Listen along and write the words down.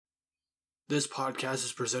This podcast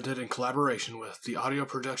is presented in collaboration with the Audio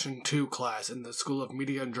Production 2 class in the School of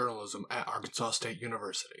Media and Journalism at Arkansas State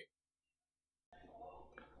University.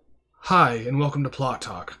 Hi, and welcome to Plot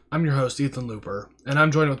Talk. I'm your host, Ethan Looper, and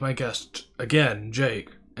I'm joined with my guest, again, Jake.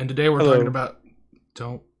 And today we're talking about...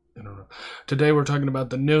 Today we're talking about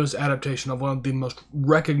the newest adaptation of one of the most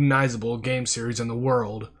recognizable game series in the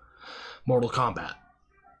world, Mortal Kombat.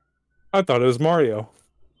 I thought it was Mario.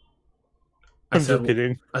 I'm just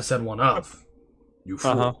kidding. I said one of. You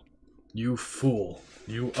fool. Uh-huh. You fool.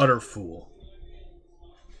 You utter fool.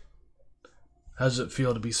 How does it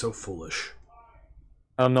feel to be so foolish?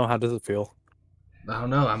 I don't know. How does it feel? I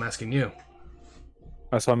don't know. I'm asking you.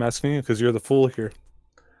 That's why I'm asking you, because you're the fool here.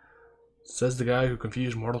 Says the guy who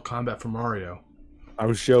confused Mortal Kombat for Mario. I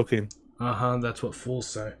was joking. Uh-huh. That's what fools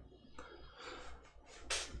say.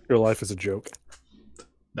 Your life is a joke.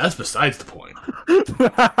 That's besides the point.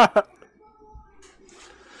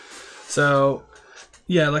 So,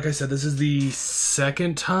 yeah, like I said, this is the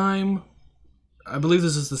second time. I believe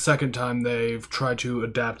this is the second time they've tried to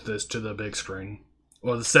adapt this to the big screen.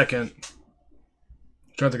 Well, the second.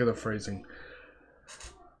 I'm trying to think of the phrasing.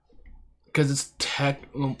 Because it's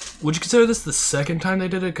would you consider this the second time they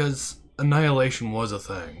did it? Because Annihilation was a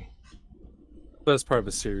thing. But it's part of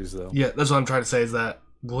a series, though. Yeah, that's what I'm trying to say, is that,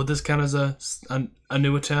 would this count as a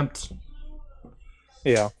new attempt?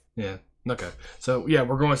 Yeah. Yeah. Okay. So, yeah,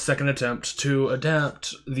 we're going with second attempt to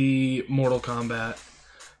adapt the Mortal Kombat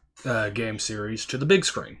game series to the big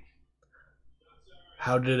screen.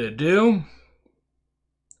 How did it do?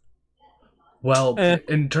 Well,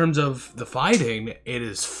 in terms of the fighting, it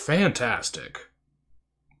is fantastic.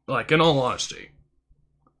 Like, in all honesty.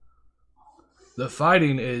 The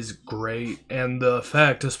fighting is great, and the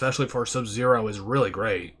effect, especially for Sub-Zero, is really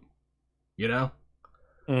great. You know?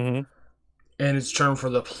 Mm-hmm. And it's charm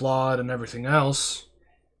for the plot and everything else.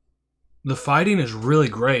 The fighting is really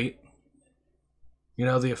great. You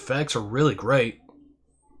know, the effects are really great.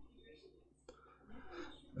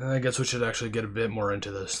 I guess we should actually get a bit more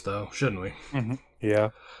into this, though, shouldn't we? Mm-hmm. Yeah.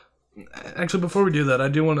 Actually, before we do that, I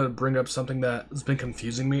do want to bring up something that has been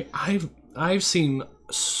confusing me. I've seen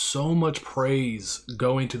so much praise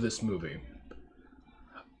going to this movie.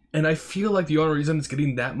 And I feel like the only reason it's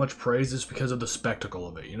getting that much praise is because of the spectacle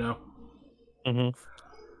of it, you know? Mm-hmm.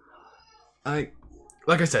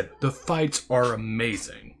 Like I said, the fights are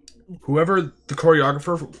amazing. Whoever the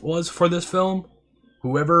choreographer was for this film,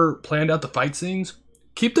 whoever planned out the fight scenes,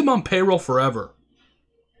 keep them on payroll forever.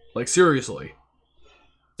 Like, seriously.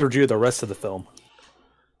 Review the rest of the film.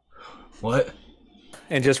 What?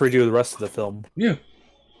 And just review the rest of the film. Yeah.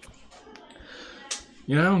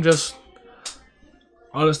 You know, just...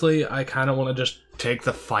 Honestly, I kind of want to just take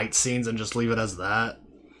the fight scenes and just leave it as that.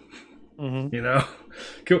 Mm-hmm. You know?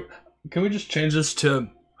 Can we just change this to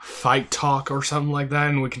Fight Talk or something like that,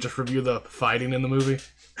 and we can just review the fighting in the movie?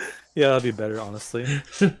 Yeah, that'd be better, honestly.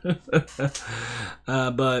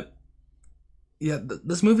 But yeah,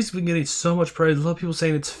 this movie's been getting so much praise. A lot of people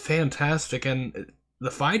saying it's fantastic, and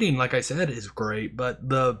the fighting, like I said, is great. But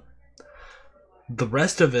the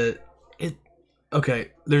rest of it,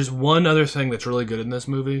 okay. There's one other thing that's really good in this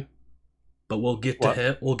movie, but we'll get to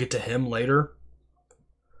him. We'll get to him later.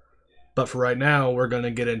 But for right now, we're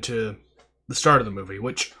gonna get into the start of the movie,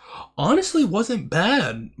 which honestly wasn't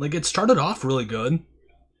bad. Like, it started off really good.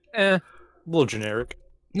 A little generic.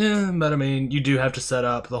 Yeah, but I mean, you do have to set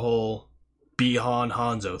up the whole Bi-Han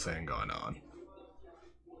Hanzo thing going on.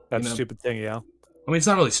 That's a stupid thing, yeah. I mean, it's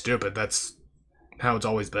not really stupid. That's how it's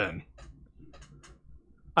always been.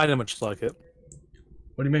 I didn't much like it.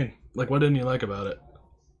 What do you mean? Like, what didn't you like about it?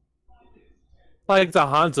 Like the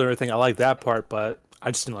Hanzo and everything, I like that part, but I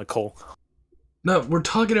just didn't like Cole. No, we're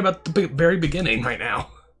talking about the very beginning right now.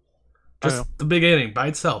 Just the beginning by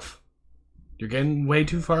itself. You're getting way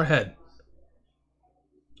too far ahead.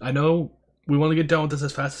 I know we want to get done with this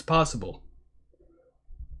as fast as possible.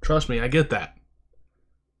 Trust me, I get that.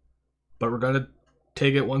 But we're going to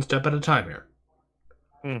take it one step at a time here.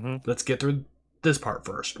 Mm-hmm. Let's get through this part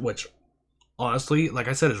first, which, honestly, like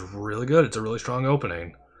I said, is really good. It's a really strong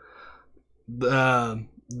opening.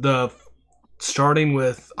 The starting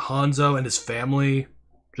with Hanzo and his family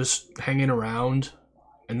just hanging around,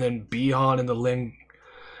 and then Bi-Han and the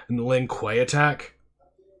Lin Kuei attack.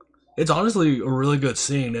 It's honestly a really good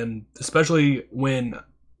scene, and especially when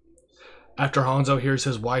after Hanzo hears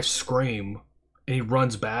his wife scream and he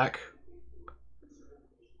runs back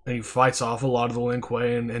and he fights off a lot of the Lin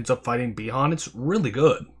Kuei and ends up fighting Bi-Han. It's really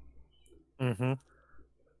good. Mm-hmm.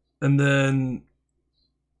 And then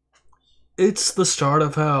it's the start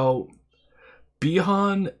of how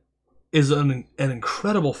Bi-Han is an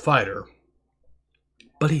incredible fighter,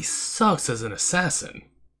 but he sucks as an assassin.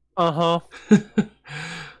 Uh huh.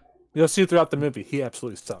 You'll see throughout the movie, he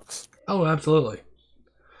absolutely sucks. Oh, absolutely.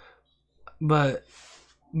 But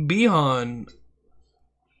Bihan,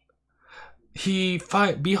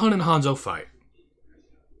 Bihan and Hanzo fight.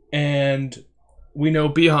 And we know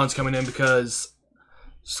Bihan's coming in because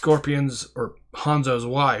Scorpion's, or Hanzo's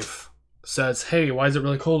wife, says, "Hey, why is it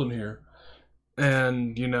really cold in here?"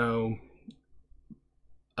 And,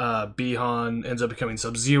 Bihan ends up becoming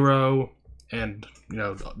Sub-Zero and,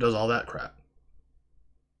 does all that crap.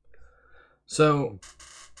 So,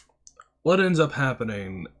 what ends up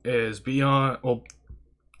happening is Hanzo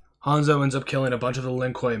ends up killing a bunch of the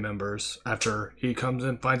Lin Kuei members after he comes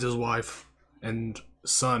in, finds his wife and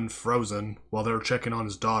son frozen while they're checking on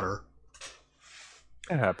his daughter.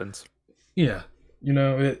 It happens. Yeah.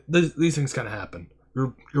 These things kind of happen.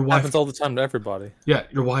 Your wife Happens all the time to everybody. Yeah,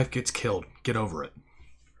 your wife gets killed. Get over it.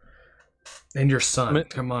 And your son.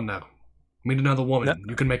 Come on now. Meet another woman.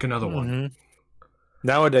 You can make another one. Mm-hmm.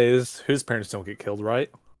 Nowadays, whose parents don't get killed, right?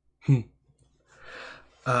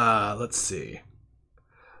 Let's see.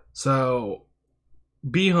 So,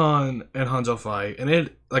 Bihan and Hanzo fight, and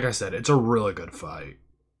it, like I said, it's a really good fight.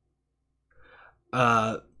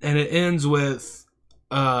 And it ends with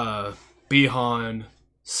Bihan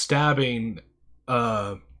stabbing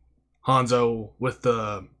Hanzo with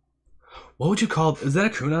the, what would you call it? Is that a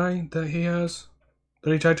kunai that he has?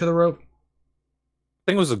 That he tied to the rope? I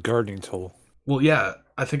think it was a gardening tool. Well, yeah,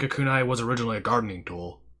 I think a kunai was originally a gardening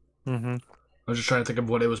tool. Mm-hmm. I was just trying to think of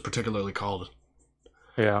what it was particularly called.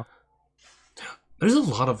 Yeah. There's a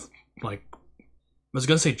lot of, I was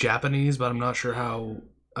going to say Japanese, but I'm not sure how,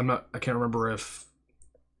 I can't remember if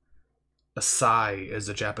a sai is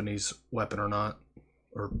a Japanese weapon or not.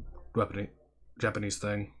 Or Japanese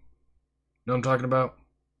thing. Know what I'm talking about?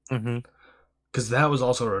 Mm-hmm. Because that was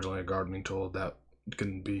also originally a gardening tool that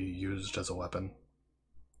can be used as a weapon.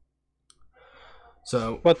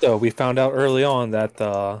 So, But though, we found out early on that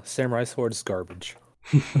the samurai sword is garbage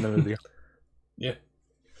in the movie. Yeah.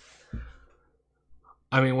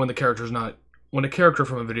 I mean, when a character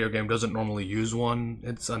from a video game doesn't normally use one,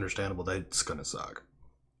 it's understandable that it's gonna suck.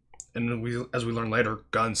 And as we learn later,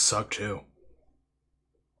 guns suck too.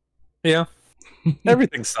 Yeah.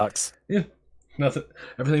 Everything sucks. Yeah.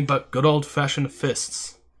 Everything but good old-fashioned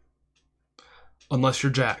fists. Unless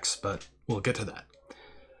you're Jax, but we'll get to that.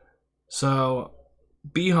 So,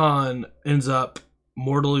 Bihan ends up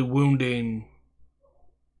mortally wounding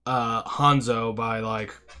Hanzo by,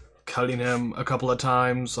 cutting him a couple of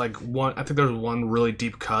times. I think there was one really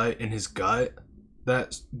deep cut in his gut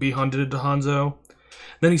that Bihan did to Hanzo.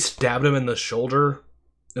 Then he stabbed him in the shoulder,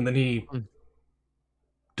 and then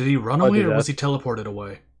did he run away or was he teleported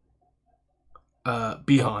away?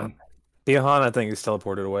 Bihan. Bihan, I think he's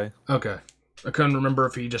teleported away. Okay. I couldn't remember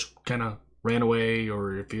if he just kind of ran away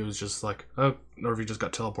or if he was just or if he just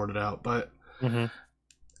got teleported out. But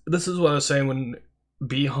This is what I was saying when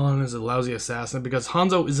Bihan is a lousy assassin, because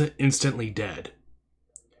Hanzo isn't instantly dead.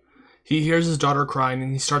 He hears his daughter crying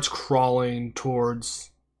and he starts crawling towards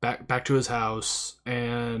back to his house,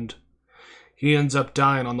 and he ends up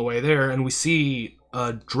dying on the way there, and we see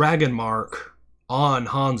a dragon mark on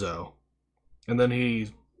Hanzo. And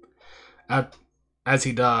then as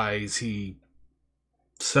he dies, he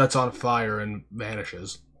sets on fire and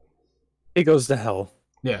vanishes. He goes to hell.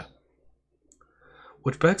 Yeah.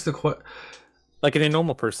 Which begs the question... Like any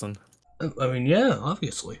normal person. I mean, yeah,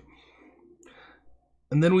 obviously.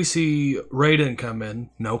 And then we see Raiden come in.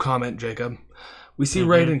 No comment, Jacob. We see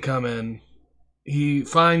Raiden come in. He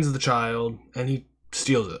finds the child, and he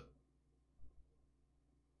steals it.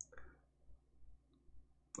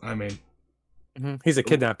 I mean... He's a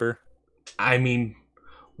kidnapper. I mean,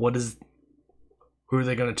 who are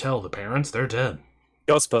they going to tell? The parents? They're dead.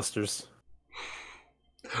 Ghostbusters.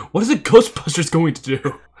 What is a Ghostbusters going to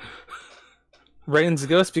do? Raiden's a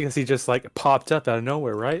ghost because he just popped up out of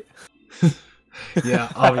nowhere, right?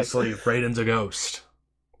 Yeah, obviously Raiden's a ghost.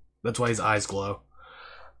 That's why his eyes glow.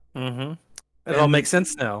 It all makes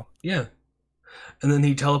sense now. Yeah. And then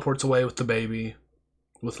he teleports away with the baby,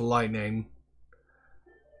 with lightning.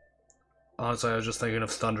 Honestly, I was just thinking of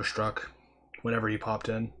Thunderstruck whenever he popped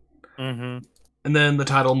in. And then the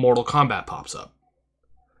title Mortal Kombat pops up.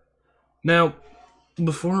 Now,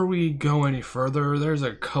 before we go any further, there's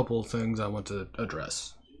a couple things I want to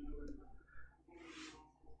address.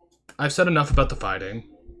 I've said enough about the fighting,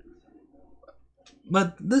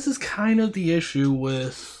 but this is kind of the issue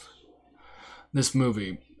with this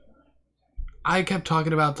movie. I kept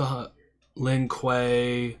talking about the Lin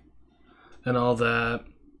Kuei and all that.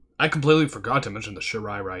 I completely forgot to mention the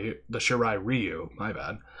Shirai Ryu. My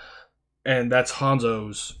bad. and that's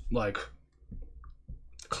Hanzo's like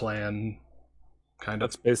clan, kind of,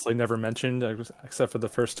 That's basically never mentioned except for the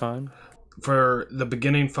first time. for the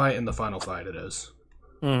beginning fight and the final fight. It is,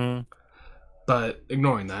 Mm-hmm. but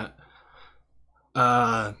ignoring that,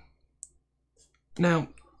 uh, now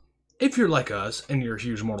if you're like us and you're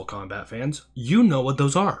huge Mortal Kombat fans, you know what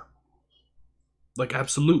those are. Like,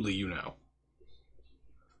 absolutely, you know.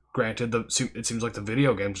 Granted, it seems like the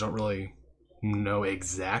video games don't really know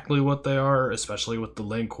exactly what they are, especially with the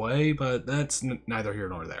Lin Kuei, but that's neither here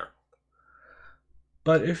nor there.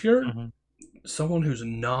 But if you're Mm-hmm. someone who's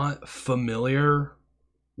not familiar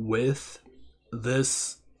with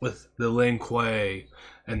this, with the Lin Kuei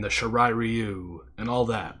and the Shirai Ryu and all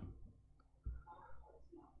that,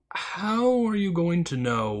 how are you going to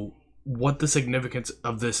know what the significance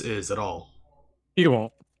of this is at all? You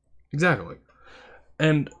won't. Exactly.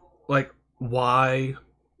 And, like, why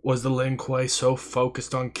was the Lin Kuei so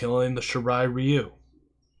focused on killing the Shirai Ryu?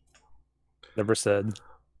 Never said.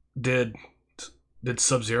 Did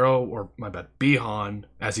Sub-Zero, or my bad, Bihan,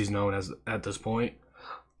 as he's known as at this point,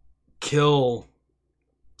 kill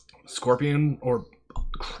Scorpion, or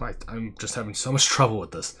Christ, I'm just having so much trouble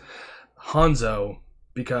with this. Hanzo,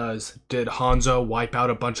 because did Hanzo wipe out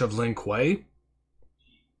a bunch of Lin Kuei?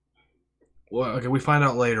 Well, okay, we find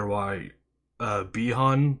out later why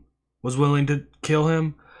Bihan was willing to kill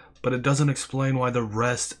him, but it doesn't explain why the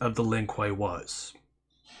rest of the Lin Kuei was.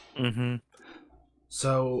 Mm-hmm.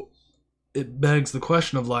 So it begs the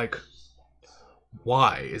question of, like,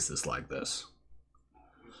 why is this like this?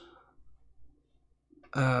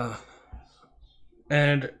 And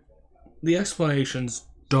the explanations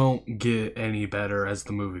don't get any better as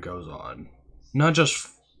the movie goes on. I'm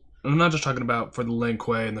not just talking about for the Lin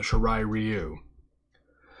Kuei and the Shirai Ryu.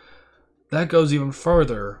 That goes even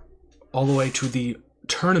further, all the way to the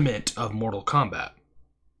tournament of Mortal Kombat.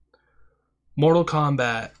 Mortal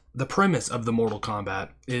Kombat, the premise of the Mortal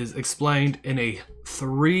Kombat is explained in a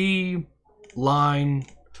 3-line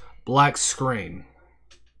black screen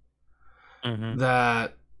Mm-hmm.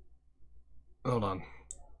 that, hold on,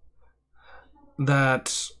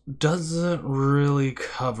 that doesn't really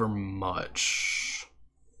cover much.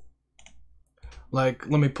 Like,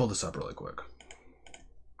 let me pull this up really quick.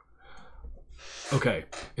 Okay,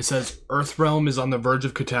 it says Earthrealm is on the verge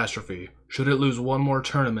of catastrophe. Should it lose one more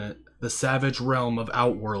tournament, the savage realm of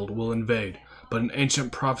Outworld will invade, but an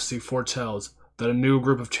ancient prophecy foretells that a new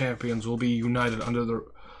group of champions will be united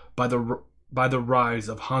by the rise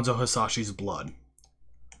of Hanzo Hasashi's blood.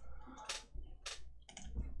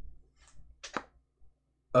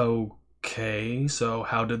 Okay, so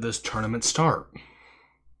how did this tournament start?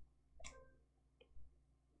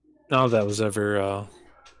 None of that was ever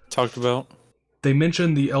talked about. They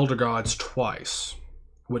mentioned the Elder Gods twice.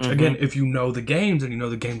 Which, Mm-hmm. again, if you know the games and you know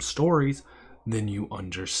the game stories, then you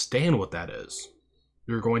understand what that is.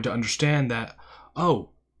 You're going to understand that,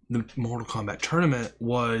 oh, the Mortal Kombat tournament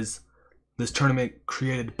was this tournament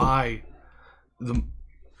created by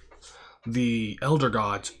the Elder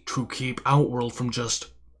Gods to keep Outworld from just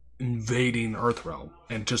invading Earthrealm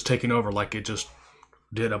and just taking over like it just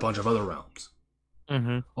did a bunch of other realms.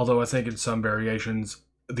 Mm-hmm. Although I think in some variations,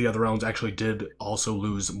 the other realms actually did also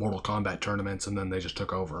lose Mortal Kombat tournaments and then they just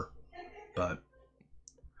took over. But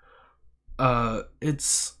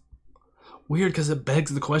it's weird because it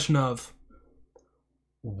begs the question of,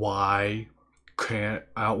 why can't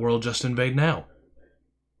Outworld just invade now?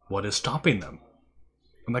 What is stopping them?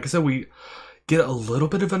 And like I said, we get a little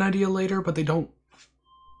bit of an idea later, but they don't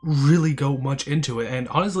really go much into it. And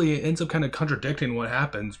honestly, it ends up kind of contradicting what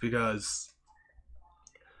happens because,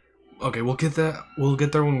 okay, we'll get there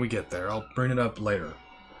when we get there. I'll bring it up later.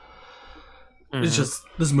 Mm-hmm. It's just,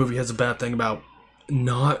 this movie has a bad thing about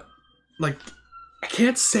not, like, I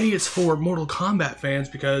can't say it's for Mortal Kombat fans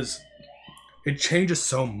because it changes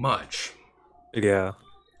so much. Yeah.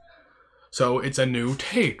 So it's a new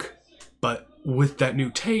take. But with that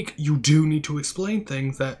new take, you do need to explain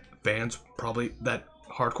things that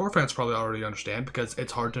hardcore fans probably already understand, because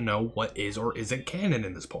it's hard to know what is or isn't canon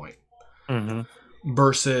in this point. Mm-hmm.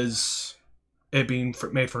 Versus it being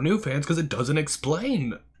made for new fans because it doesn't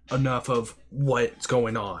explain enough of what's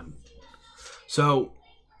going on. So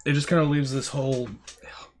it just kind of leaves this whole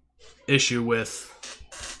issue with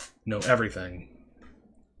everything.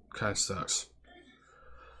 Kind of sucks.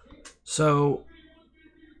 So,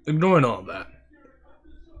 ignoring all of that,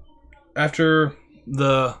 after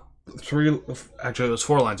the actually it was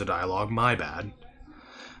 4 lines of dialogue, my bad.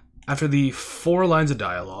 After the 4 lines of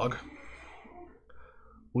dialogue,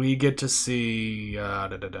 we get to see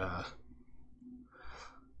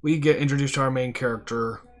we get introduced to our main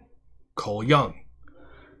character, Cole Young.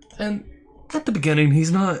 And at the beginning,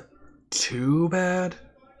 he's not too bad.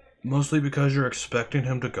 Mostly because you're expecting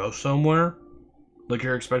him to go somewhere. Like,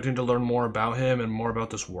 you're expecting to learn more about him and more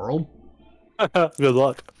about this world. Good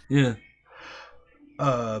luck. Yeah.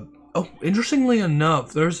 Oh, interestingly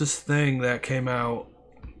enough, there's this thing that came out.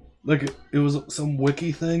 Like, it was some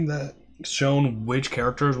wiki thing that shown which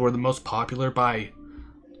characters were the most popular by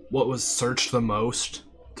what was searched the most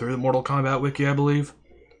through the Mortal Kombat wiki, I believe.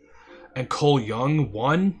 And Cole Young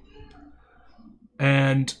won.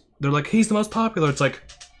 And they're like, he's the most popular. It's like,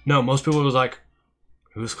 no, most people was like,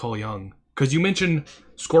 who's Cole Young? Because you mentioned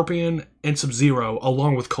Scorpion and Sub-Zero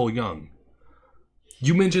along with Cole Young.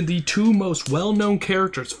 You mentioned the two most well-known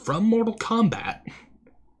characters from Mortal Kombat.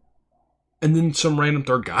 And then some random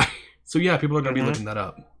third guy. So yeah, people are going to be looking that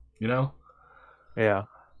up. You know? Yeah.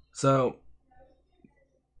 So,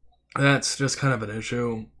 that's just kind of an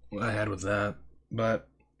issue I had with that. But,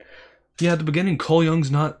 yeah, at the beginning, Cole Young's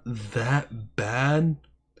not that bad.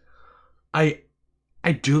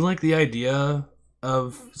 I do like the idea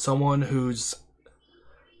of someone who's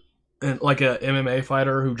like a MMA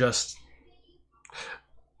fighter who just...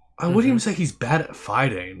 I wouldn't even say he's bad at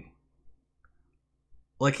fighting.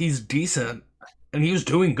 Like, he's decent, and he was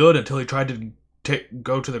doing good until he tried to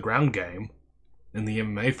go to the ground game in the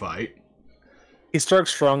MMA fight. He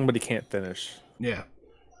starts strong, but he can't finish. Yeah.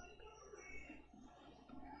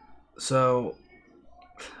 So...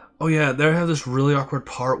 Oh yeah, they have this really awkward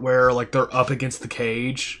part where like they're up against the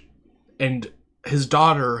cage, and his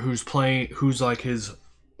daughter, who's like his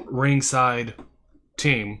ringside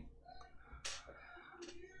team,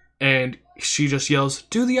 and she just yells,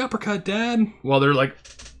 "Do the uppercut, Dad!" While they're like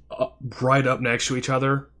right up next to each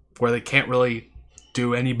other, where they can't really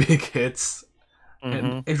do any big hits.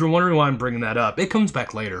 And if you're wondering why I'm bringing that up, it comes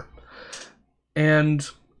back later. And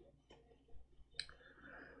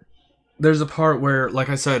there's a part where, like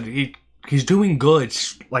I said, he's doing good,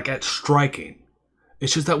 like, at striking.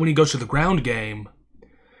 It's just that when he goes to the ground game,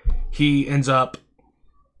 he ends up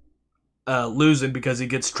losing because he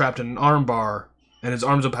gets trapped in an armbar, and his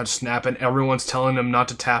arm's about to snap, and everyone's telling him not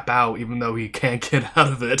to tap out, even though he can't get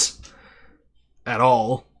out of it at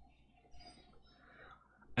all.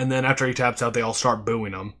 And then after he taps out, they all start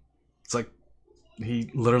booing him. It's like,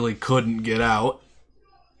 he literally couldn't get out.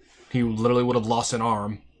 He literally would have lost an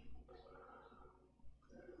arm.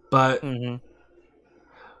 But in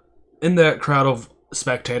that crowd of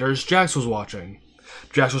spectators, Jax was watching.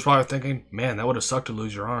 Jax was probably thinking, man, that would have sucked to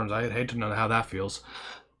lose your arms. I'd hate to know how that feels.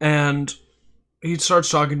 And he starts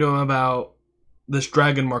talking to him about this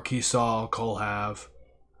dragon mark he saw Cole have.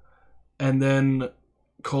 And then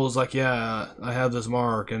Cole's like, yeah, I have this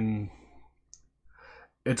mark, and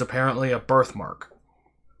it's apparently a birthmark.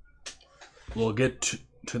 We'll get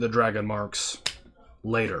to the dragon marks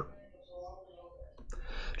later.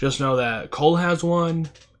 Just know that Cole has one,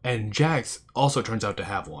 and Jax also turns out to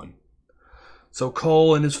have one. So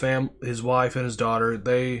Cole and his wife and his daughter,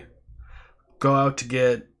 they go out to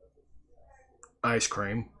get ice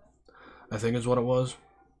cream. I think is what it was.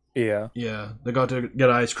 Yeah. Yeah, they got to get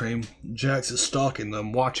ice cream. Jax is stalking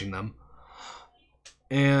them, watching them.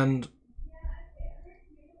 And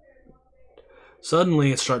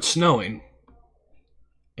suddenly it starts snowing.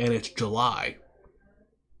 And it's July.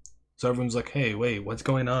 So everyone's like, hey, wait, what's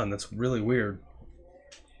going on? That's really weird.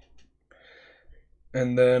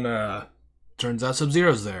 And then, turns out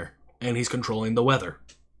Sub-Zero's there. And he's controlling the weather.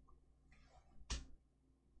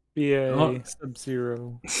 Yay,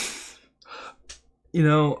 Sub-Zero. You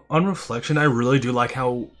know, on reflection, I really do like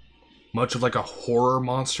how much of like a horror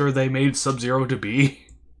monster they made Sub-Zero to be.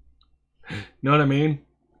 You know what I mean?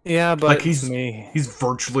 Yeah, but like he's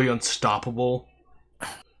virtually unstoppable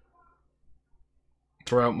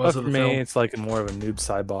throughout most of the film. For me, it's like more of a noob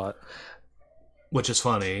Saibot. Which is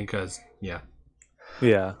funny, because, yeah.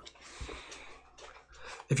 Yeah.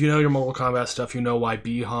 If you know your Mortal Kombat stuff, you know why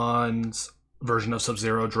Bi-Han's version of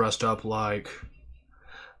Sub-Zero dressed up like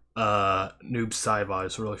Noob Saibot.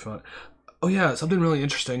 It's really fun. Oh yeah, something really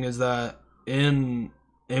interesting is that in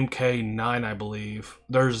MK9, I believe,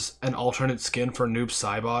 there's an alternate skin for Noob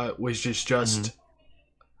Saibot, which is just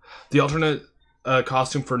the alternate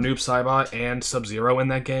costume for Noob Saibot and Sub-Zero in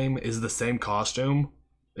that game is the same costume.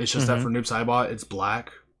 It's just that for Noob Saibot, it's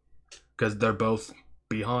black because they're both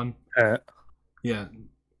Bi-Han. Yeah.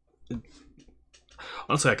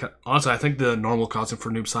 Honestly, I think the normal costume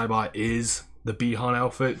for Noob Saibot is the Bi-Han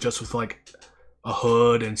outfit, just with like a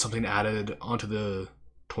hood and something added onto the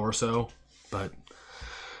torso. But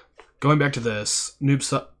going back to this, you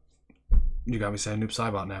got me saying Noob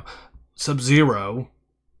Saibot now. Sub-Zero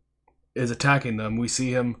is attacking them. We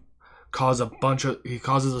see him he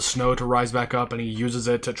causes the snow to rise back up, and he uses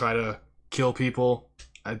it to try to kill people.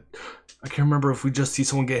 I can't remember if we just see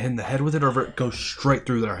someone get hit in the head with it or if it goes straight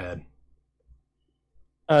through their head.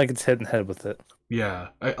 I think it's hit in the head with it. Yeah,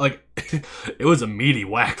 it was a meaty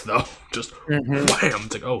whack though. Just wham!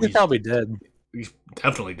 It's like, oh, He's probably dead. He's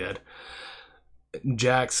definitely dead.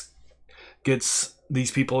 Jax gets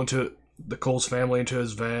these people into the Cole's family into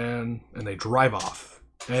his van, and they drive off.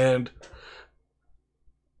 And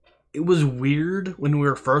it was weird when we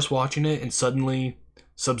were first watching it, and suddenly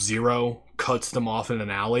Sub-Zero cuts them off in an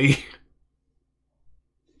alley.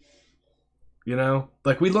 You know?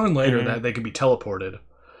 Like, we learn later that they can be teleported.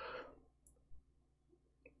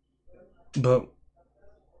 But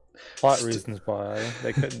plot reasons why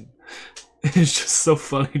they couldn't. It's just so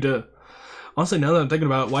funny to... Honestly, now that I'm thinking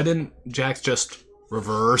about it, why didn't Jax just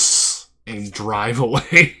reverse and drive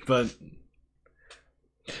away? But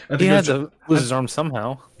I think he had to lose his arm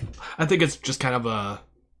somehow. I think it's just kind of a...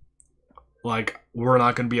 Like, we're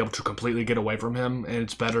not going to be able to completely get away from him, and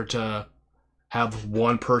it's better to have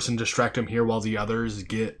one person distract him here while the others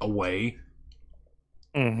get away.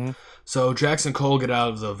 Mm-hmm. So Jax and Cole get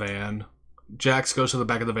out of the van. Jax goes to the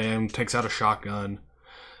back of the van, takes out a shotgun,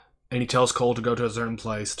 and he tells Cole to go to a certain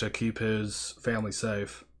place to keep his family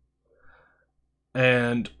safe.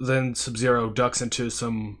 And then Sub-Zero ducks into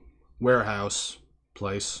some warehouse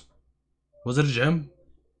place. Was it a gym?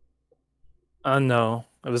 No.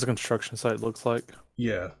 It was a construction site, it looks like.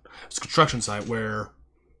 Yeah. It's a construction site where...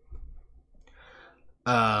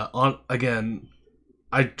 Again,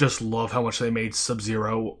 I just love how much they made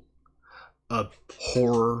Sub-Zero a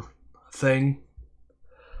horror thing,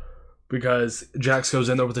 because Jax goes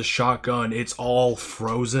in there with his shotgun. It's all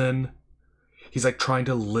frozen. He's like trying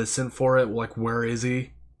to listen for it. Like, where is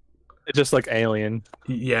he? It's just like Alien.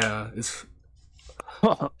 Yeah, it's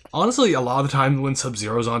honestly a lot of the time when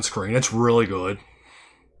Sub-Zero's on screen, it's really good.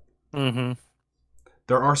 Mm-hmm.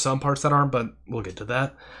 There are some parts that aren't, but we'll get to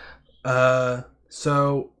that.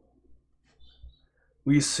 So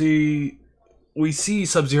we see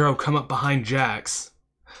Sub-Zero come up behind Jax.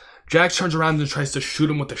 Jax turns around and tries to shoot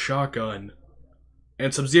him with the shotgun.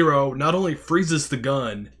 And Sub-Zero not only freezes the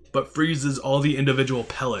gun, but freezes all the individual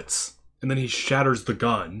pellets. And then he shatters the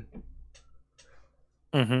gun.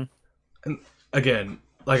 Mm-hmm. And again,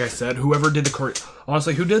 like I said, whoever did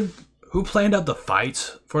honestly, who planned out the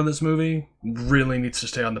fights for this movie really needs to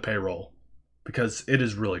stay on the payroll. Because it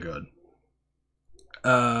is really good.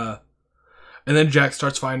 And then Jax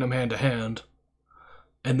starts fighting him hand to hand.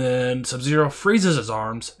 And then Sub-Zero freezes his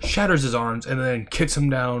arms, shatters his arms, and then kicks him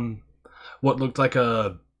down what looked like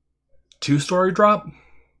a 2-story drop.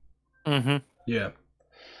 Mm-hmm. Yeah.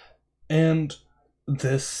 And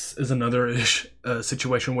this is another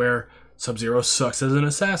situation where Sub-Zero sucks as an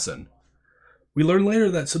assassin. We learn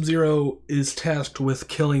later that Sub-Zero is tasked with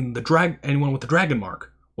killing anyone with the dragon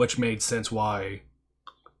mark, which made sense why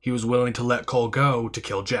he was willing to let Cole go to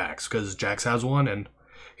kill Jax, because Jax has one, and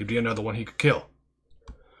he'd be another one he could kill.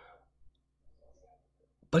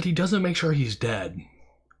 But he doesn't make sure he's dead.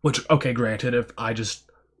 Which, okay, granted, if I just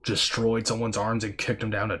destroyed someone's arms and kicked them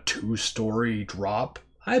down a 2-story drop,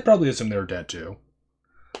 I'd probably assume they're dead too.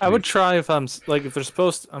 I would try if I'm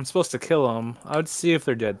supposed to kill them. I would see if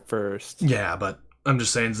they're dead first. Yeah, but I'm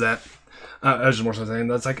just saying that. I was just more so saying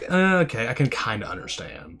that's like, okay, I can kind of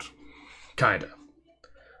understand. Kind of.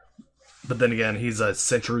 But then again, he's a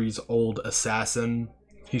centuries-old assassin.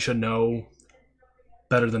 He should know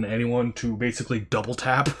better than anyone to basically double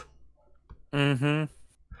tap. Mm-hmm.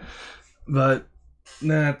 But,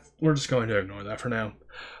 we're just going to ignore that for now.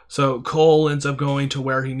 So Cole ends up going to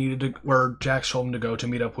where Jax told him to go to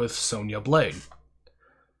meet up with Sonya Blade.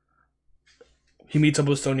 He meets up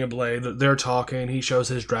with Sonya Blade. They're talking. He shows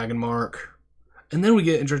his dragon mark. And then we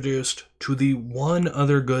get introduced to the one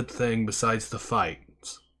other good thing besides the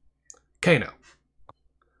fights. Kano.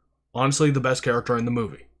 Honestly, the best character in the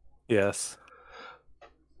movie. Yes.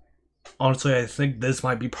 Honestly, I think this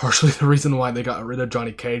might be partially the reason why they got rid of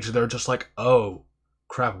Johnny Cage. They're just like, oh,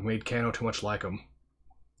 crap, we made Kano too much like him.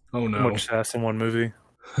 Oh no. Too much sass in one movie.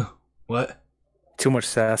 What? Too much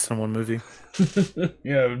sass in one movie.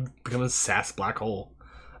 Yeah, it would become a sass black hole.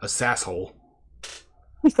 A sass hole.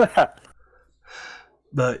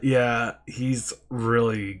 But yeah, he's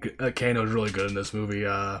really good. Kano's really good in this movie.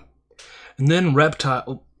 And then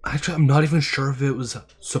Reptile. Actually, I'm not even sure if it was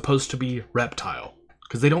supposed to be Reptile,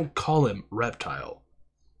 because they don't call him Reptile.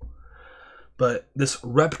 But this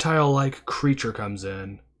reptile-like creature comes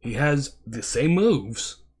in. He has the same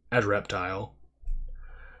moves as Reptile,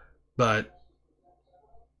 but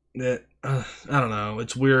I don't know.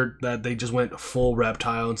 It's weird that they just went full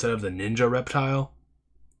Reptile instead of the Ninja Reptile.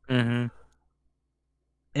 Mm-hmm.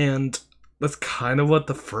 And that's kind of what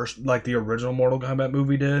the original Mortal Kombat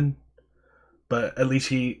movie did. But at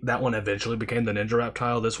least that one eventually became the Ninja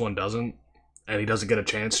Reptile. This one doesn't. And he doesn't get a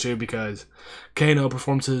chance to because Kano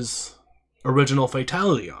performs his original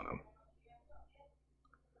fatality on him.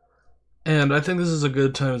 And I think this is a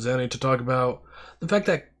good time as any to talk about the fact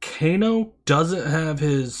that Kano doesn't have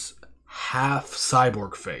his half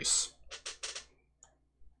cyborg face.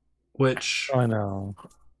 Which, I know.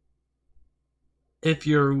 if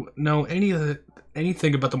you know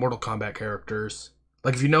anything about the Mortal Kombat characters,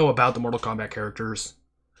 like if you know about the Mortal Kombat characters,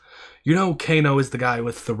 you know Kano is the guy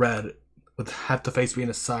with half the face being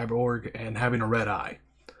a cyborg and having a red eye.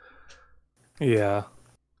 Yeah.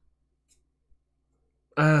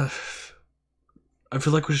 I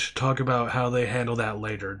feel like we should talk about how they handle that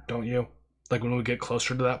later, don't you? Like when we get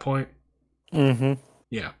closer to that point? Mm-hmm.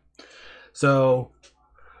 Yeah. So,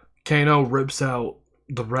 Kano rips out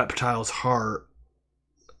the reptile's heart,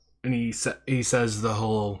 and he says the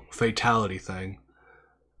whole fatality thing.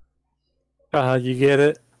 You get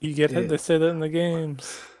it? You get Yeah. it? They say that in the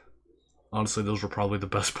games. Honestly, those were probably the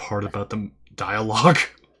best part about the dialogue.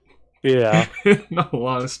 Yeah. In all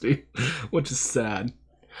honesty, which is sad.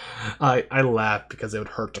 I laugh because it would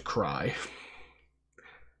hurt to cry.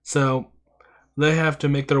 So, they have to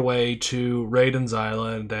make their way to Raiden's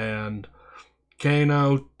Island, and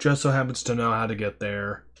Kano just so happens to know how to get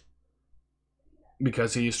there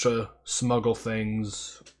because he used to smuggle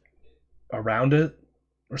things around it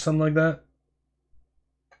or something like that.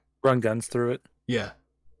 Run guns through it. Yeah.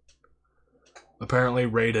 Apparently,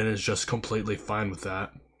 Raiden is just completely fine with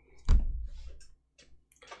that.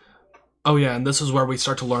 Oh yeah, and this is where we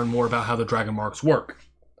start to learn more about how the Dragon Marks work.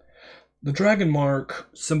 The Dragon Mark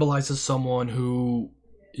symbolizes someone who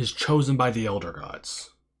is chosen by the Elder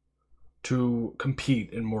Gods to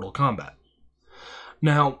compete in Mortal Kombat.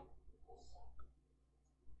 Now,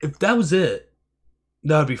 if that was it,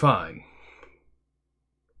 that would be fine.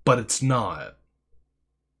 But it's not.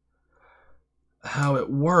 How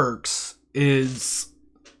it works is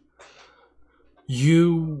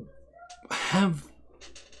you have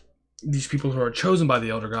these people who are chosen by the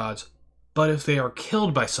Elder Gods, but if they are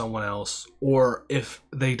killed by someone else, or if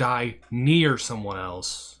they die near someone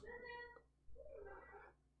else,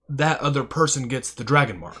 that other person gets the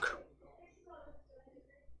Dragon Mark.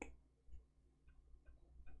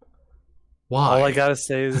 Why? All I gotta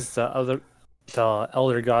say is the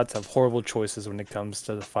Elder Gods have horrible choices when it comes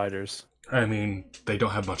to the fighters. I mean, they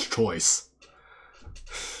don't have much choice.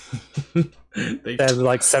 They have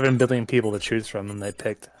like 7 billion people to choose from, and they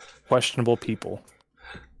picked questionable people.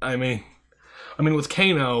 I mean, with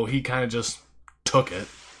Kano, he kind of just took it,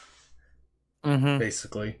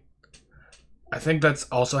 basically. I think that's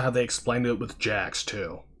also how they explained it with Jax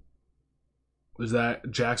too. Was that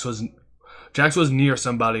Jax was near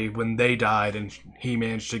somebody when they died, and he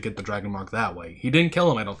managed to get the Dragon Mark that way. He didn't kill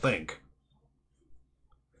him, I don't think.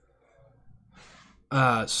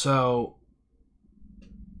 So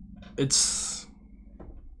it's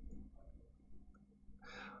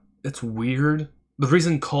weird. The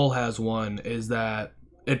reason Cole has one is that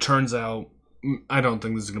it turns out, I don't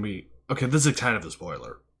think this is gonna be okay. This is kind of a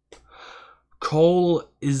spoiler. Cole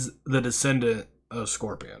is the descendant of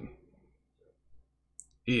Scorpion.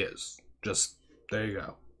 He is. Just there you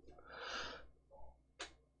go.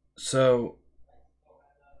 So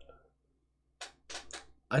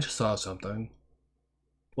I just saw something.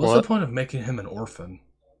 What's the point of making him an orphan?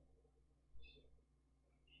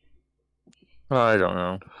 I don't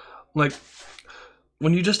know. Like,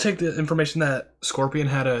 when you just take the information that Scorpion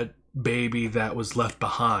had a baby that was left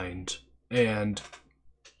behind, and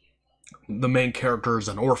the main character is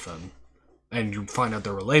an orphan, and you find out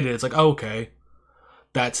they're related, it's like, oh, okay,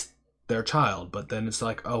 that's their child. But then it's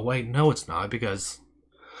like, oh, wait, no, it's not, because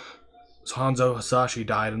Hanzo Hasashi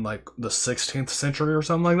died in, like, the 16th century or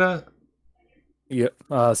something like that? Yep,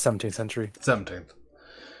 17th century. 17th.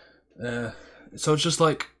 So it's just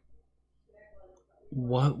like,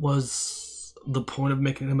 what was the point of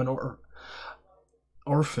making him an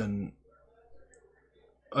orphan?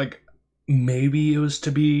 Like, maybe it was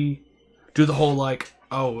to do the whole, like,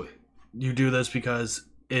 oh, you do this because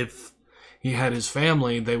if he had his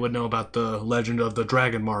family, they would know about the legend of the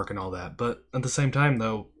Dragon Mark and all that. But at the same time,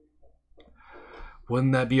 though,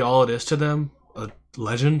 wouldn't that be all it is to them? A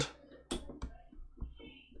legend?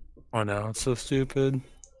 Oh no, it's so stupid.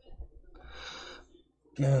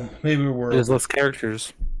 Maybe we're... There's less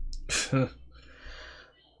characters.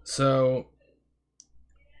 So,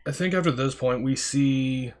 I think after this point, we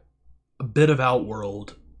see a bit of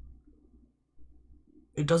Outworld.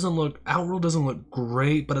 it doesn't look Outworld doesn't look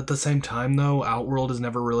great, but at the same time though, Outworld has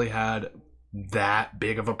never really had that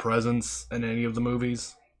big of a presence in any of the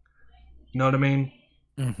movies. You know what I mean?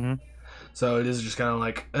 Mm-hmm. So it is just kind of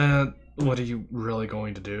like, what are you really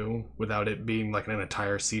going to do without it being like an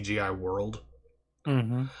entire CGI world?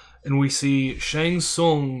 Mm-hmm. And we see Shang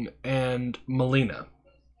Tsung and Melina.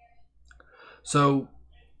 So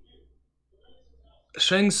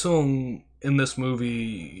Shang Tsung in this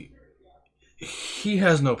movie, he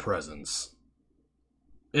has no presence.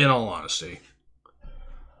 In all honesty,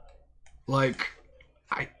 like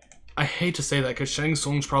I hate to say that because Shang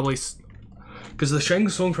Tsung's probably because the Shang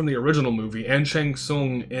Tsung from the original movie and Shang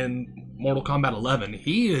Tsung in Mortal Kombat 11,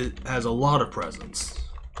 he has a lot of presence.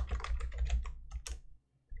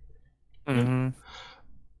 Mm-hmm.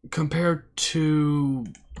 Compared to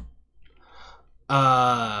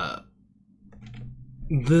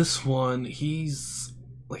this one, he's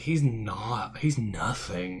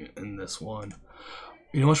nothing in this one.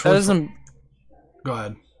 You know what's That really doesn't Go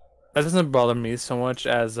ahead. that doesn't bother me so much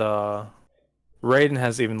as Raiden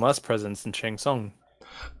has even less presence than Shang Tsung.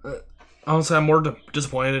 Honestly, I'm more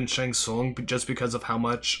disappointed in Shang Tsung just because of how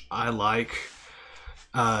much I like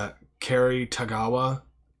Kerry Tagawa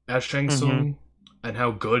as Shang Tsung and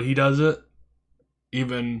how good he does it.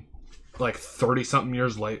 Even like 30 something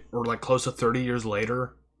years late, or like close to 30 years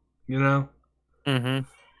later, you know? Mm-hmm.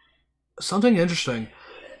 Something interesting.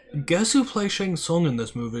 Guess who plays Shang Tsung in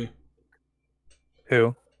this movie?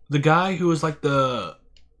 Who? The guy who was like that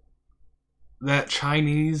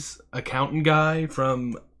Chinese accountant guy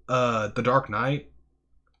from The Dark Knight.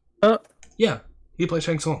 Yeah, he plays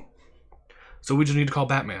Shang Tsung. So we just need to call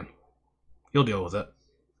Batman. He'll deal with it.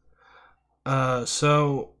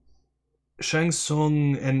 So Shang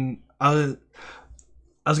Tsung and I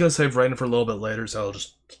was gonna save Raiden for a little bit later, so I'll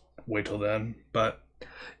just wait till then. But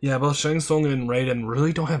yeah, both Shang Tsung and Raiden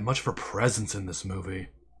really don't have much of a presence in this movie,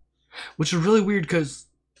 which is really weird because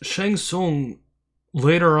Shang Tsung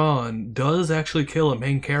later on does actually kill a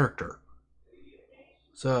main character.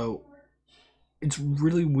 So it's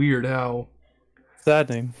really weird how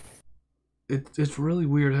Saddening. it's really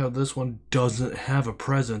weird how this one doesn't have a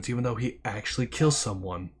presence, even though he actually kills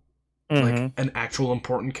someone. Like an actual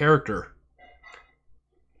important character.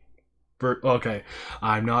 Okay,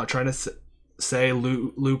 I'm not trying to say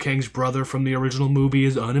Liu Kang's brother from the original movie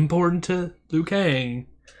is unimportant to Liu Kang.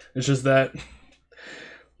 It's just that,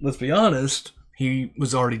 let's be honest, he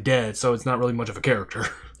was already dead, so it's not really much of a character.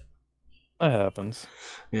 That happens.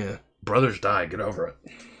 Yeah, brothers die, get over it.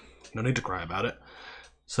 No need to cry about it.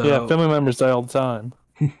 So Yeah, family members die all the time.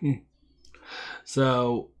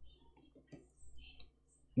 So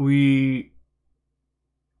going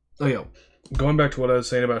back to what I was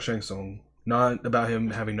saying about Shang Tsung, not about him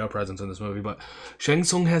having no presence in this movie, but Shang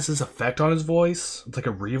Tsung has this effect on his voice. It's like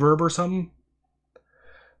a reverb or something.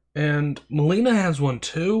 And Melina has one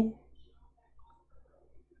too.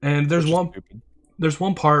 And there's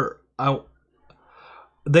one part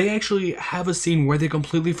they actually have a scene where they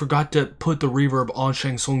completely forgot to put the reverb on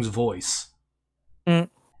Shang Tsung's voice.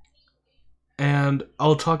 And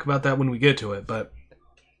I'll talk about that when we get to it, but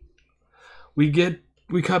we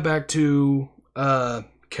cut back to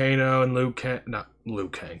Kano and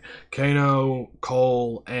Kano,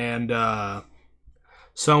 Cole, and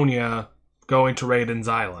Sonya going to Raiden's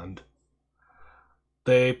island.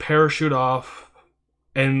 They parachute off,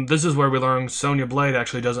 and this is where we learn Sonya Blade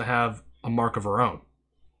actually doesn't have a mark of her own.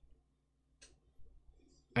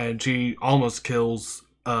 And she almost kills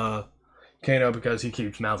Kano because he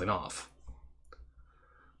keeps mouthing off.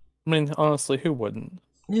 I mean, honestly, who wouldn't?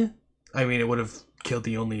 Yeah. I mean, it would have killed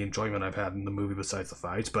the only enjoyment I've had in the movie besides the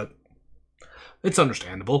fights, but it's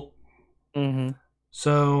understandable. Mm-hmm.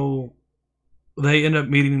 So they end up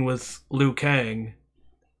meeting with Liu Kang,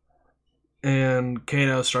 and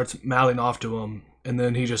Kano starts mouthing off to him, and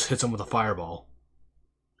then he just hits him with a fireball.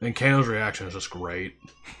 And Kano's reaction is just great.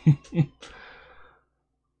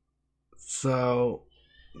 So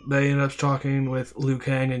they end up talking with Liu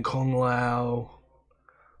Kang and Kung Lao,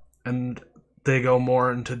 and they go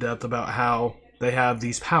more into depth about how they have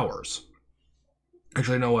these powers.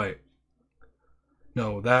 Actually, no, wait.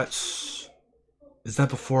 No, is that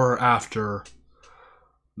before or after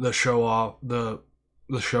the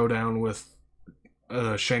the showdown with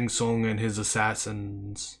Shang Tsung and his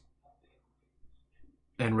assassins,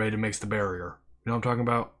 and Raiden makes the barrier? You know what I'm talking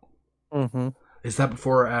about? Mm-hmm. Is that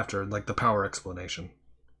before or after, like the power explanation?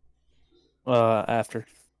 After.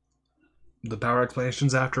 The power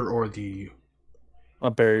explanation's after, or the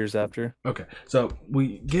Barriers after. Okay, so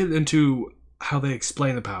we get into how they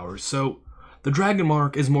explain the powers. So the Dragon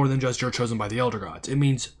Mark is more than just you're chosen by the Elder Gods. It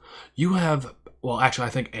means you have well, actually,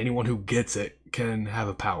 I think anyone who gets it can have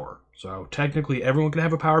a power. So technically, everyone can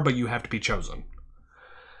have a power, but you have to be chosen.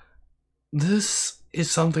 This is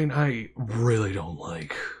something I really don't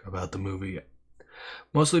like about the movie.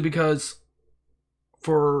 Mostly because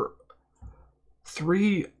for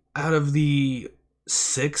 3 out of the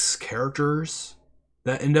 6 characters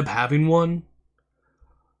that end up having one,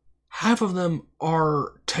 half of them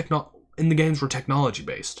are in the games were technology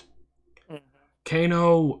based.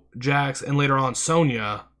 Kano, Jax, and later on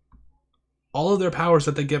Sonya, all of their powers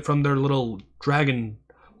that they get from their little dragon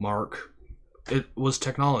mark, it was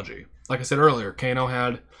technology. Like I said earlier, Kano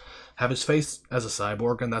have his face as a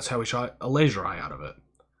cyborg, and that's how he shot a laser eye out of it.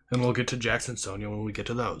 And we'll get to Jax and Sonya when we get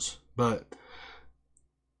to those. But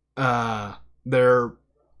they're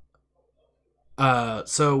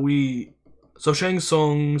so Shang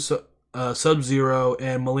Tsung, Sub-Zero,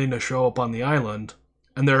 and Melina show up on the island,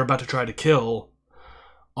 and they're about to try to kill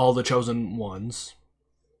all the chosen ones.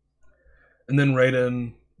 And then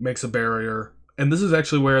Raiden makes a barrier, and this is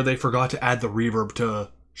actually where they forgot to add the reverb to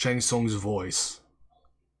Shang Tsung's voice.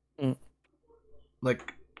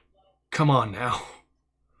 Like, come on now.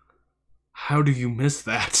 How do you miss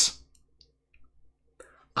that?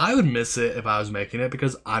 I would miss it if I was making it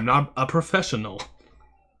because I'm not a professional.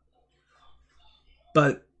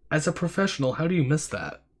 But as a professional, how do you miss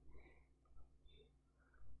that?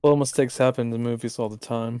 Well, mistakes happen in movies all the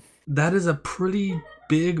time. That is a pretty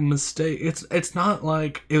big mistake. It's not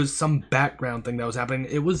like it was some background thing that was happening.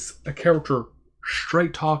 It was a character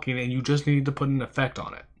straight talking, and you just needed to put an effect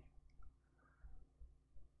on it.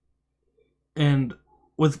 And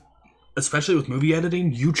especially with movie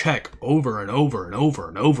editing, you check over and over and over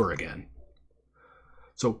and over again.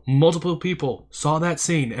 So multiple people saw that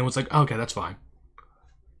scene and was like, okay, that's fine.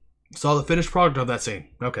 Saw the finished product of that scene.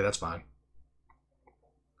 Okay, that's fine.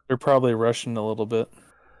 They're probably rushing a little bit.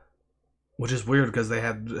 Which is weird because they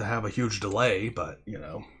had to have a huge delay, but, you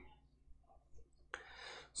know.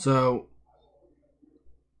 So,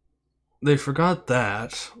 they forgot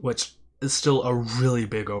that, which is still a really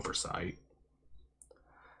big oversight.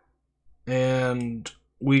 And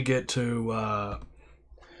we get to,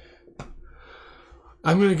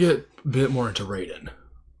 I'm going to get a bit more into Raiden.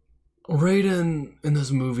 Raiden in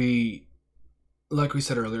this movie, like we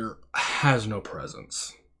said earlier, has no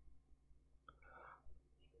presence.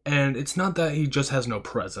 And it's not that he just has no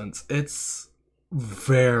presence. It's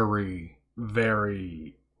very,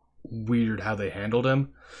 very weird how they handled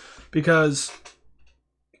him. Because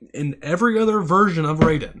in every other version of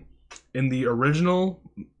Raiden, in the original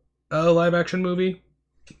live action movie,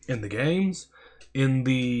 in the games, in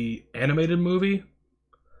the animated movie,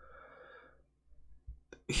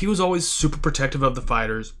 he was always super protective of the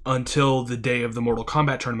fighters until the day of the Mortal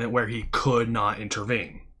Kombat tournament where he could not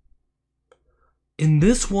intervene. In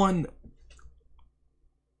this one,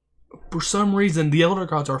 for some reason, the Elder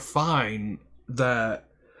Gods are fine that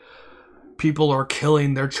people are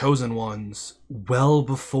killing their chosen ones well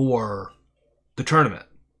before the tournament.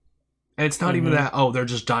 And it's not even that, they're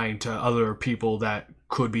just dying to other people that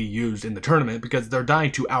could be used in the tournament, because they're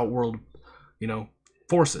dying to Outworld,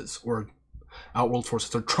 forces, or Outworld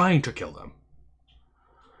forces are trying to kill them.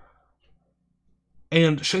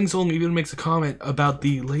 And Shang Tsung even makes a comment about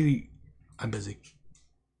the lady... I'm busy.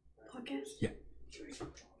 Podcast? Yeah.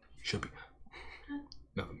 Should be.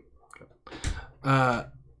 Nothing.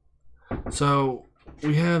 So,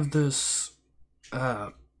 we have this...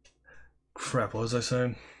 crap, what was I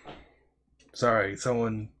saying? Sorry,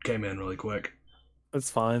 someone came in really quick. It's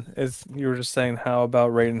fine. You were just saying how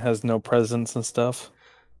about Raiden has no presence and stuff.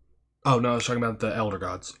 Oh, no, I was talking about the Elder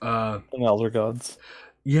Gods. And Elder Gods.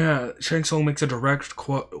 Yeah, Shang Tsung makes a direct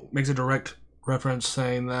reference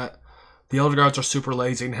saying that the Elder Gods are super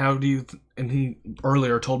lazy, and and he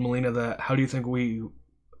earlier told Melina that, how do you think we've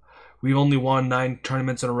only won 9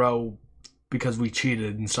 tournaments in a row because we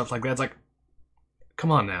cheated and stuff like that. It's like,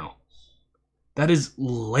 come on now. That is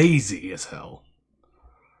lazy as hell.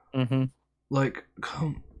 Like,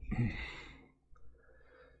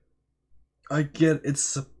 I get it's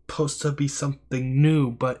supposed to be something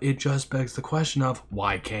new, but it just begs the question of,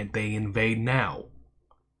 why can't they invade now?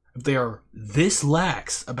 If they are this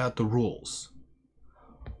lax about the rules,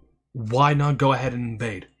 why not go ahead and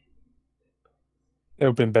invade? It would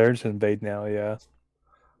have been better to invade now, yeah.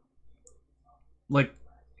 Like,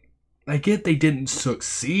 I get they didn't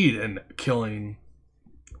succeed in killing,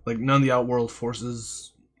 like, none of the Outworld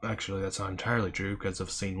forces. Actually, that's not entirely true because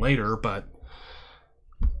I've seen later, but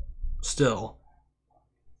still.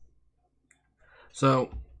 So,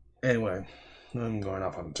 anyway, I'm going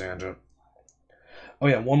off on a tangent. Oh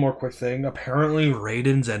yeah, one more quick thing. Apparently,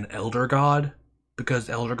 Raiden's an Elder God because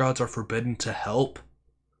Elder Gods are forbidden to help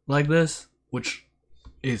like this, which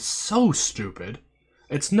is so stupid.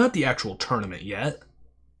 It's not the actual tournament yet.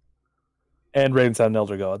 And Raiden's not an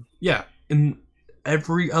Elder God. Yeah, in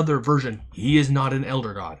every other version, he is not an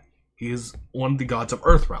Elder God. He is one of the gods of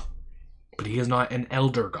Earthrealm, but he is not an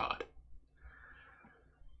Elder God.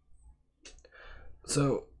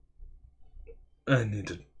 So, I need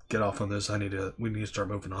to get off on this. We need to start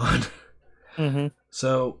moving on. Mm-hmm.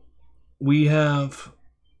 So, we have...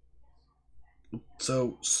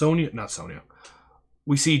 So, not Sonya.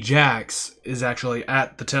 We see Jax is actually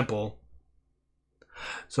at the temple.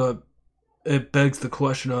 So, it begs the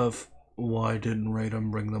question of, why didn't Raiden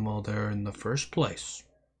bring them all there in the first place?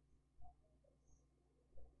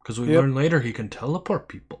 Because we learn later he can teleport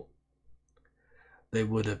people. They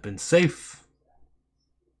would have been safe.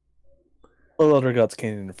 Well, Elder Gods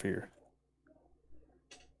can't interfere.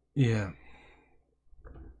 Yeah.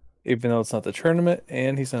 Even though it's not the tournament,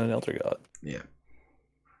 and he's not an Elder God. Yeah.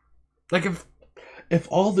 Like, if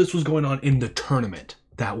all this was going on in the tournament,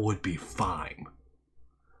 that would be fine.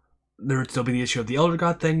 There would still be the issue of the Elder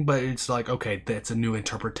God thing, but it's like, okay, that's a new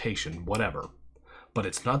interpretation, whatever. But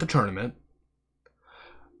it's not the tournament.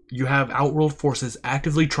 You have Outworld forces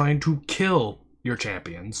actively trying to kill your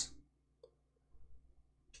champions.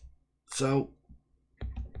 So,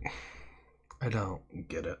 I don't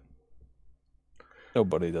get it.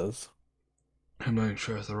 Nobody does. I'm not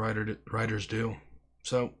sure if the writers do.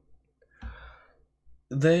 So,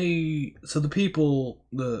 the people,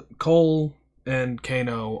 the Cole and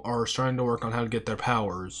Kano are starting to work on how to get their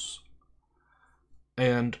powers.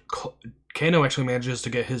 And Kano actually manages to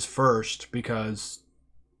get his first because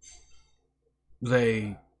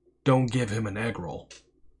they don't give him an egg roll.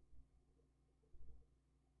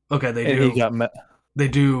 Okay, they do. They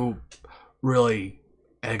do really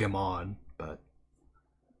egg him on, but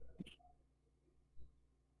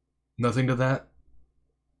nothing to that.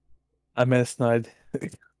 I meant to snide.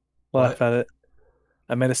 Laugh at it.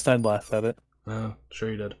 I meant to snide laugh at it. Oh,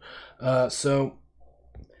 sure you did. So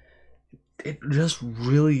it just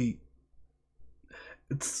really,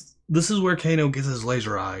 this is where Kano gets his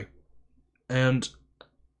laser eye, and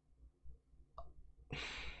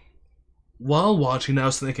while watching, I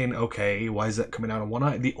was thinking, okay, why is that coming out of one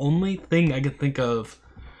eye? The only thing I can think of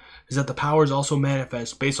is that the powers also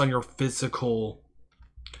manifest based on your physical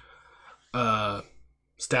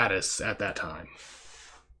status at that time.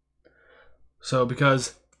 So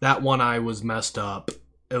because that one eye was messed up,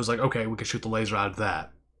 it was like, okay, we can shoot the laser out of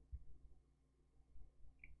that.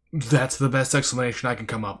 That's the best explanation I can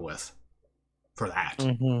come up with for that.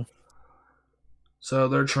 Mm-hmm. So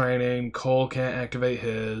they're training. Cole can't activate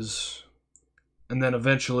his. And then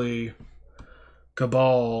eventually,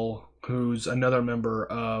 Cabal, who's another member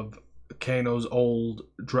of Kano's old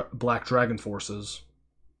Black Dragon forces,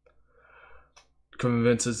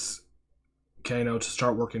 convinces Kano to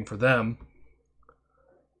start working for them.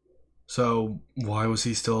 So why was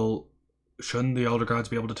he still... Shouldn't the Elder Gods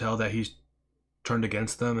be able to tell that he's turned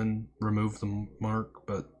against them and removed the mark?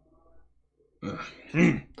 But...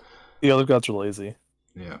 The Elder Gods are lazy.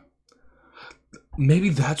 Yeah. Maybe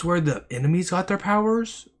that's where the enemies got their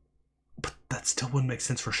powers? But that still wouldn't make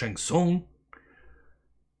sense for Shang Tsung.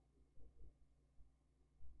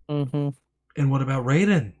 Mm-hmm. And what about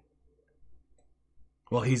Raiden?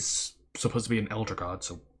 Well, he's supposed to be an Elder God,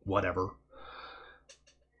 so whatever.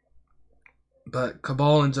 But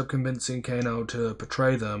Cabal ends up convincing Kano to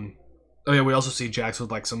betray them. Oh yeah, we also see Jax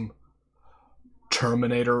with like some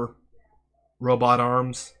Terminator robot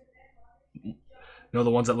arms. You know, the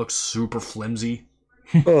ones that look super flimsy?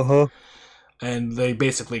 Uh-huh. And they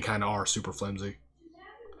basically kind of are super flimsy.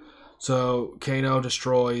 So Kano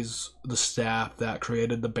destroys the staff that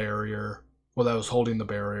created the barrier, well, that was holding the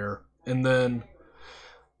barrier. And then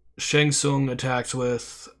Shang Tsung attacks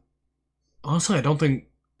with... Honestly, I don't think...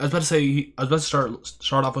 I was about to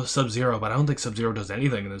start off with Sub-Zero, but I don't think Sub-Zero does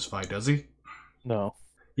anything in this fight, does he? No.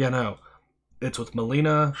 Yeah, no. It's with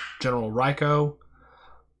Mileena, General Raiko,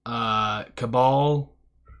 Cabal,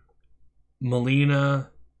 Mileena,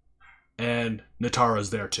 and Nitara's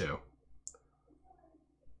there too.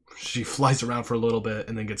 She flies around for a little bit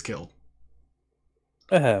and then gets killed.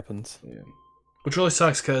 It happens. Yeah. Which really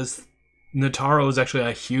sucks because Nitara is actually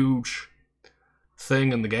a huge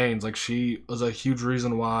thing in the games. Like, she was a huge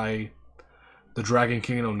reason why the Dragon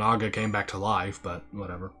King and Onaga came back to life, but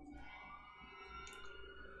whatever.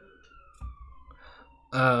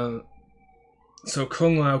 So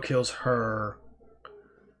Kung Lao kills her.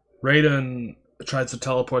 Raiden tries to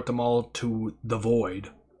teleport them all to the Void.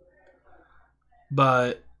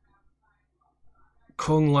 But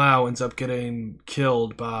Kung Lao ends up getting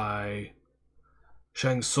killed by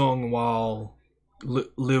Shang Tsung while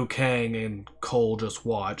Liu Kang and Cole just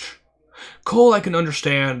watch. Cole, I can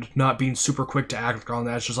understand not being super quick to act on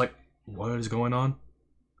that. It's just like, what is going on?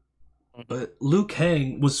 But Liu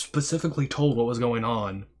Kang was specifically told what was going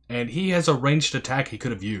on, and he has a ranged attack he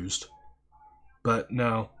could have used. But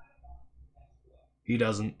no, he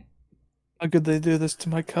doesn't. How could they do this to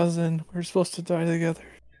my cousin? We're supposed to die together.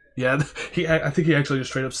 Yeah, I think he actually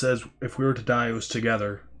just straight up says, if we were to die, it was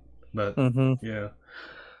together. But, yeah.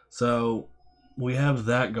 So, we have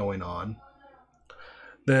that going on.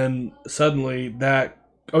 Then, suddenly, that...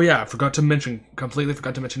 Oh yeah, completely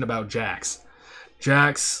forgot to mention about Jax.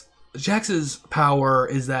 Jax's power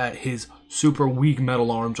is that his super weak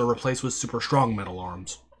metal arms are replaced with super strong metal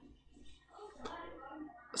arms.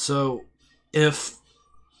 So, if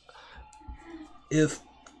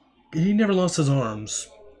he never lost his arms,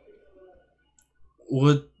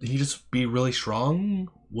 would he just be really strong?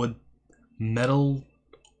 Would metal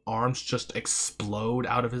arms just explode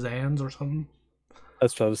out of his hands or something?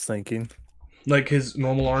 That's what I was thinking. Like his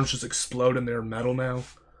normal arms just explode and they're metal now?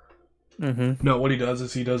 No, what he does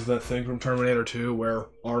is he does that thing from Terminator 2 where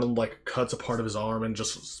Arnold like cuts a part of his arm and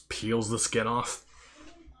just peels the skin off.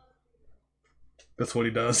 That's what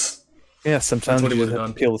he does. Yeah, sometimes That's what you he just would've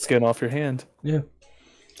have to done. peel the skin off your hand. Yeah.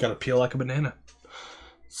 Gotta peel like a banana.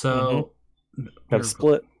 So... Gotta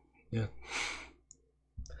split. Yeah.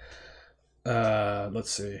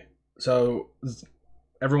 Let's see. So,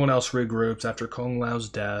 everyone else regroups after Kung Lao's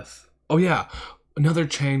death. Oh yeah, another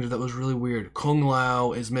change that was really weird. Kung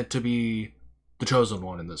Lao is meant to be the chosen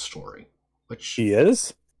one in this story. Which... He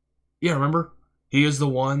is? Yeah, remember? He is the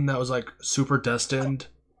one that was, like, super destined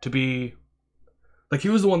to be... Like, he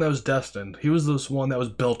was the one that was destined. He was this one that was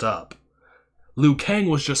built up. Liu Kang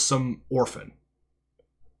was just some orphan.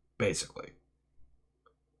 Basically.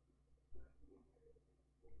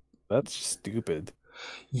 That's stupid.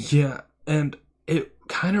 Yeah, and it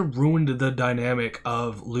kind of ruined the dynamic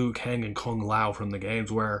of Liu Kang and Kung Lao from the games,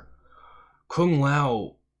 where Kung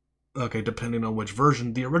Lao, okay, depending on which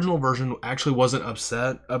version, the original version actually wasn't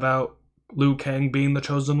upset about Liu Kang being the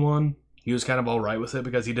chosen one. He was kind of alright with it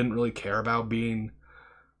because he didn't really care about being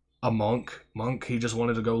a monk. He just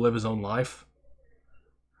wanted to go live his own life.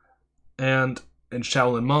 And in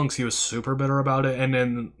Shaolin Monks, he was super bitter about it, and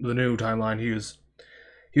in the new timeline, he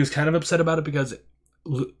was kind of upset about it because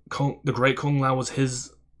the Great Kung Lao was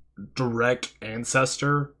his direct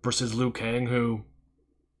ancestor versus Liu Kang, who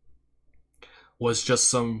was just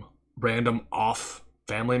some random off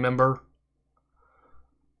family member.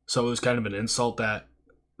 So it was kind of an insult that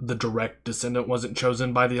the direct descendant wasn't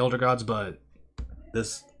chosen by the Elder Gods, but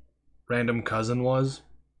this random cousin was.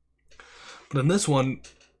 But in this one,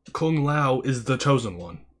 Kung Lao is the chosen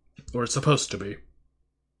one, or it's supposed to be.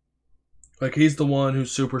 Like, he's the one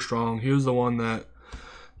who's super strong. He was the one that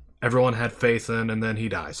everyone had faith in, and then he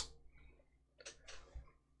dies.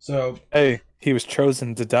 So... Hey, he was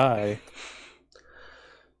chosen to die.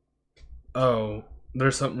 Oh,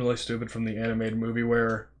 there's something really stupid from the animated movie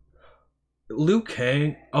where Liu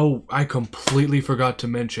Kang... Oh, I completely forgot to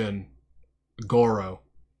mention Goro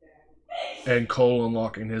and Cole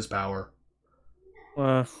unlocking his power.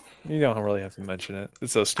 You don't really have to mention it.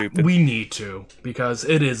 It's so stupid. We need to, because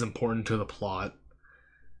it is important to the plot.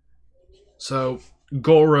 So,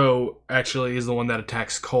 Goro actually is the one that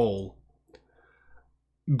attacks Cole.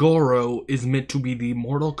 Goro is meant to be the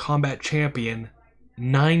Mortal Kombat champion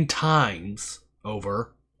 9 times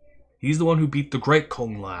over. He's the one who beat the Great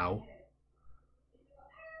Kung Lao.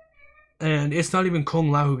 And it's not even Kung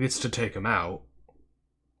Lao who gets to take him out.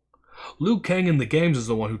 Liu Kang in the games is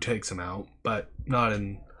the one who takes him out, but not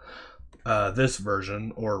in this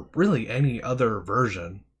version, or really any other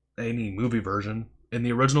version, any movie version. In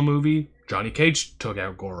the original movie, Johnny Cage took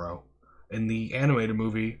out Goro. In the animated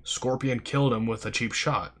movie, Scorpion killed him with a cheap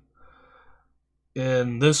shot.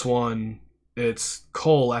 In this one, it's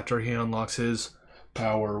Cole after he unlocks his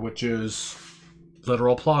power, which is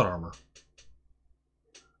literal plot armor.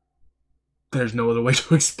 There's no other way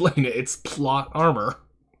to explain it. It's plot armor.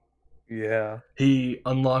 Yeah. He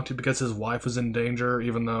unlocked it because his wife was in danger,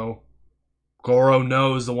 even though Goro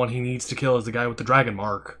knows the one he needs to kill is the guy with the dragon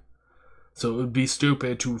mark. So it would be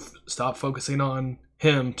stupid to stop focusing on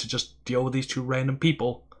him to just deal with these two random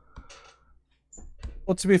people.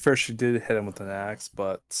 Well, to be fair, she did hit him with an axe,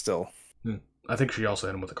 but still. I think she also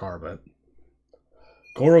hit him with a car, but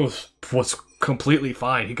Goro was completely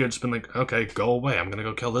fine. He could have just been like, okay, go away. I'm going to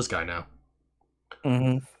go kill this guy now.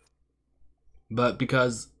 Mm-hmm. But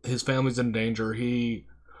because his family's in danger,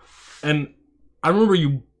 and I remember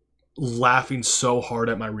you laughing so hard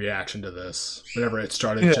at my reaction to this whenever it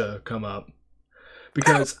started to come up.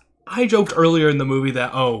 Because I joked earlier in the movie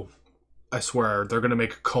that, oh, I swear, they're gonna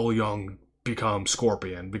make Cole Young become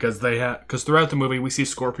Scorpion, because throughout the movie we see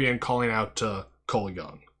Scorpion calling out to Cole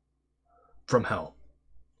Young from hell.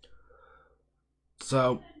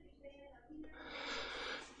 So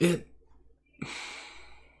when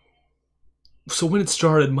it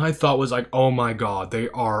started, my thought was like, oh my god, they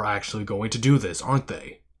are actually going to do this, aren't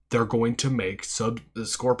they? They're going to make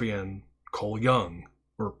Scorpion Cole Young,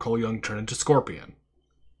 or Cole Young turn into Scorpion.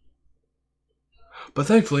 But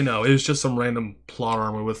thankfully, no, it was just some random plot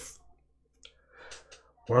armor with,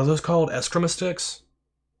 what are those called? Eskrima sticks?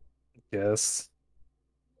 Yes.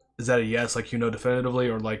 Is that a yes, like you know definitively,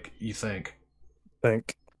 or like you think?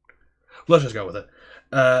 Think. Let's just go with it.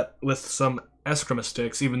 With some Eskrima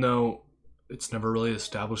sticks, even though it's never really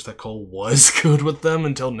established that Cole was good with them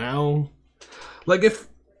until now. Like, if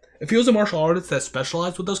he was a martial artist that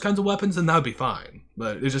specialized with those kinds of weapons, then that would be fine.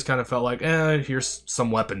 But it just kind of felt like, here's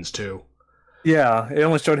some weapons too. Yeah, it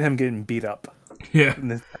only showed him getting beat up. Yeah. In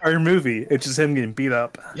the entire movie, it's just him getting beat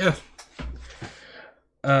up. Yeah.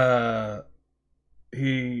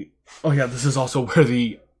 This is also where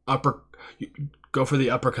the go for the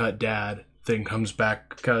uppercut dad thing comes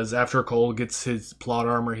back, because after Cole gets his plot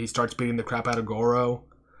armor, he starts beating the crap out of Goro.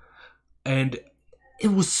 And it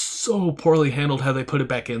was so poorly handled how they put it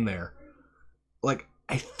back in there. Like,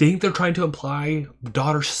 I think they're trying to imply the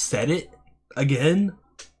daughter said it again.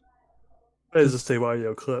 That is the same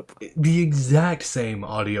audio clip. The exact same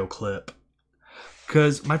audio clip.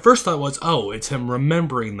 Because my first thought was, oh, it's him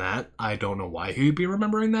remembering that. I don't know why he would be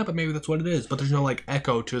remembering that, but maybe that's what it is. But there's no, like,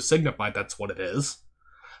 echo to signify that's what it is.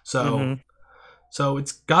 So, So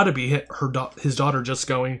it's got to be his daughter just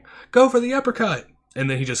going, go for the uppercut! And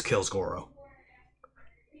then he just kills Goro.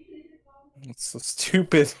 It's so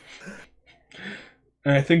stupid.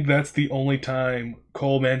 And I think that's the only time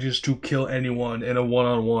Cole manages to kill anyone in a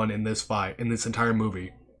one-on-one in this fight, in this entire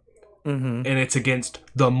movie. And it's against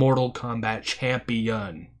the Mortal Kombat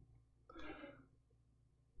champion.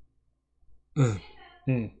 So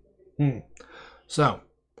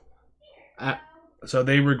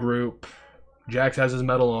they regroup. Jax has his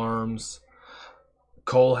metal arms.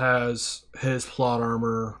 Cole has his plot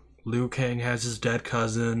armor. Liu Kang has his dead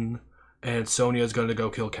cousin. And Sonya's going to go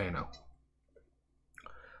kill Kano.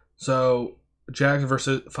 So Jax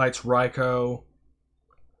fights Raiko.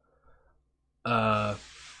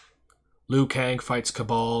 Liu Kang fights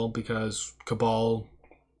Cabal because Cabal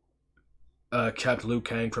kept Liu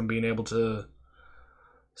Kang from being able to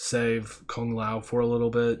save Kung Lao for a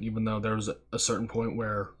little bit, even though there was a certain point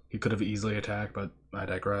where he could have easily attacked, but I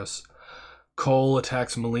digress. Cole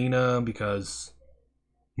attacks Melina because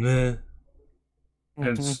and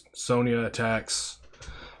Sonya attacks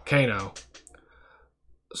Kano.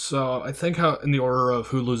 So I think how in the order of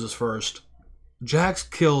who loses first, Jax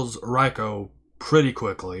kills Raiko pretty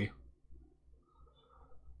quickly.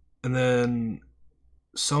 And then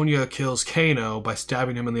Sonya kills Kano by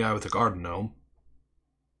stabbing him in the eye with a garden gnome.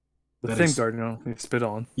 The same garden gnome he spit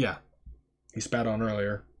on. Yeah. He spat on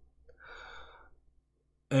earlier.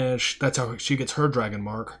 And that's how she gets her dragon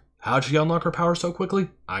mark. How'd she unlock her power so quickly?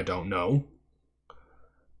 I don't know.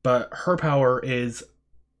 But her power is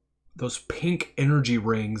those pink energy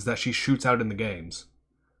rings that she shoots out in the games.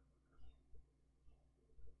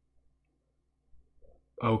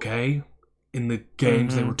 Okay. In the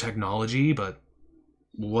games, they were technology, but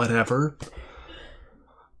whatever.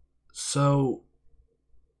 So,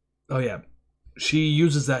 she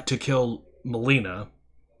uses that to kill Melina.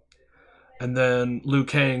 And then Liu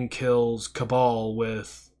Kang kills Cabal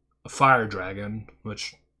with a fire dragon,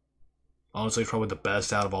 which honestly is probably the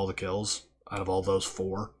best out of all the kills, out of all those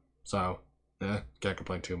 4. So, can't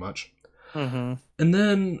complain too much. And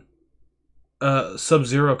then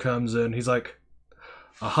Sub-Zero comes in. He's like,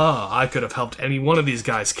 aha, I could have helped any one of these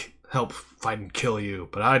guys help fight and kill you,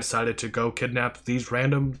 but I decided to go kidnap these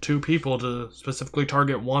random 2 people to specifically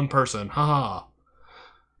target one person. Haha.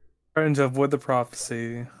 Trying to avoid the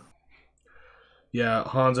prophecy. Yeah,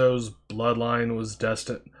 Hanzo's bloodline was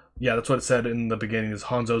destined. Yeah, that's what it said in the beginning, is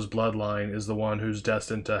Hanzo's bloodline is the one who's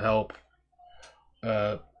destined to help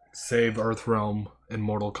save Earthrealm in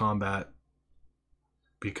Mortal Kombat,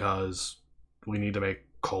 because we need to make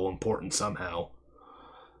Cole important somehow.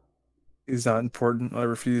 He's not important. I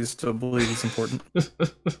refuse to believe he's important.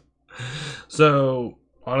 So,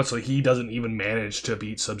 honestly, he doesn't even manage to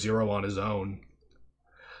beat Sub-Zero on his own.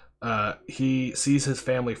 He sees his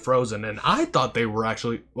family frozen, and I thought they were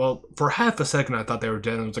actually... Well, for half a second I thought they were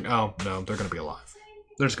dead, and I was like, oh, no, they're going to be alive.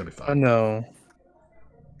 They're just going to be fine. I know.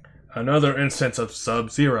 Another instance of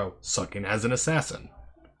Sub-Zero sucking as an assassin.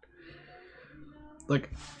 like,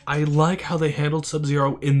 I like how they handled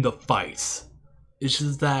Sub-Zero in the fights. It's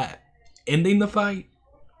just that ending the fight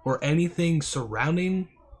or anything surrounding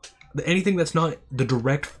anything that's not the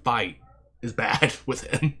direct fight is bad with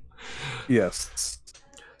him. Yes.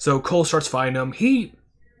 So Cole starts fighting him. He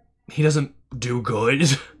doesn't do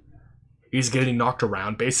good. He's getting knocked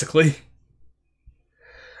around, basically.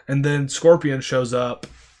 And then Scorpion shows up.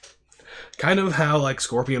 Kind of how, like,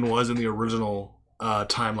 Scorpion was in the original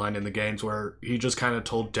timeline in the games, where he just kind of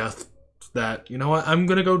told Death that, you know what, I'm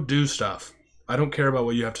going to go do stuff. I don't care about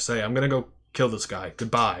what you have to say. I'm going to go kill this guy.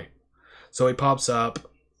 Goodbye. So he pops up.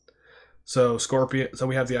 So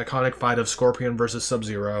we have the iconic fight of Scorpion versus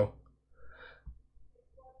Sub-Zero.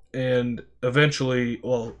 And eventually,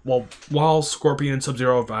 while Scorpion and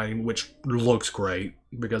Sub-Zero are fighting, which looks great,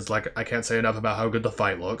 because, like, I can't say enough about how good the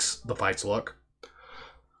fights look.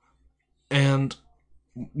 And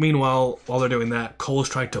meanwhile, while they're doing that, Cole is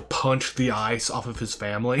trying to punch the ice off of his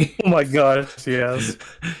family. Oh my god, yes.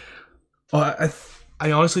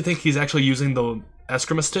 I honestly think he's actually using the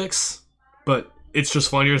Eskrima sticks, but it's just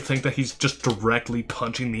funnier to think that he's just directly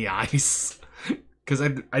punching the ice. Because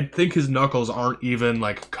I think his knuckles aren't even,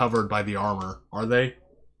 like, covered by the armor, are they?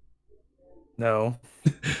 No.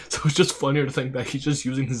 So it's just funnier to think that he's just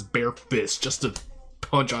using his bare fist just to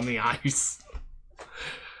punch on the ice.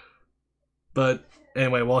 But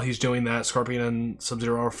anyway, while he's doing that, Scorpion and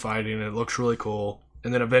Sub-Zero are fighting, and it looks really cool.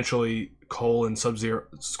 And then eventually, Cole and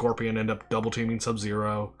Scorpion end up double-teaming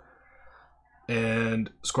Sub-Zero. And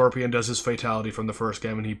Scorpion does his fatality from the first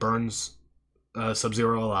game, and he burns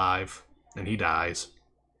Sub-Zero alive. And he dies.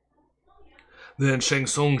 Then Shang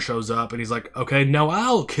Tsung shows up, and he's like, okay, now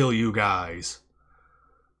I'll kill you guys.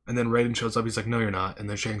 And then Raiden shows up, he's like, no, you're not. And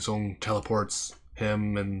then Shang Tsung teleports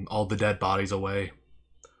him and all the dead bodies away.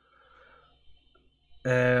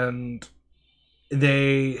 And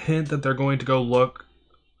they hint that they're going to go look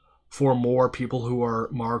for more people who are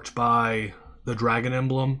marked by the dragon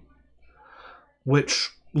emblem, which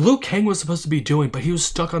Liu Kang was supposed to be doing, but he was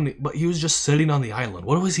just sitting on the island.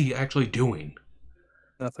 What was he actually doing?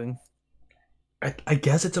 Nothing. I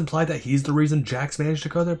guess it's implied that he's the reason Jax managed to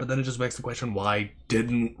go there, but then it just makes the question, why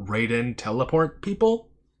didn't Raiden teleport people?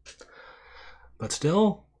 But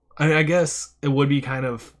still, I guess it would be kind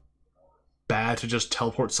of bad to just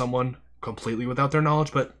teleport someone completely without their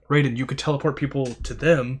knowledge, but Raiden, you could teleport people to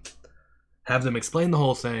them, have them explain the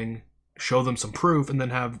whole thing, show them some proof, and then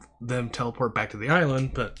have them teleport back to the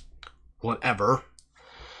island, but whatever.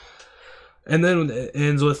 And then it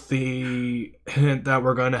ends with the hint that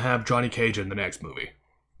we're going to have Johnny Cage in the next movie.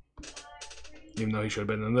 Even though he should have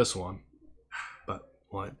been in this one. But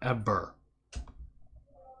whatever.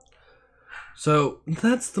 So,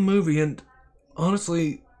 that's the movie, and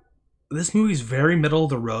honestly, this movie's very middle of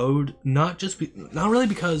the road, not really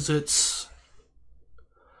because it's...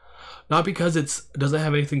 Not because it doesn't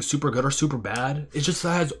have anything super good or super bad. It just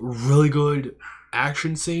has really good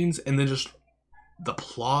action scenes, and then just the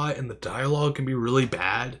plot and the dialogue can be really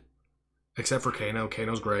bad. Except for Kano.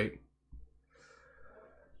 Kano's great.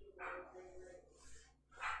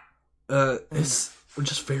 It's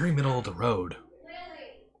just very middle of the road.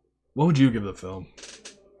 What would you give the film?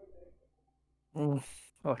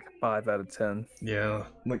 Like 5 out of 10. Yeah,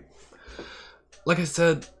 like I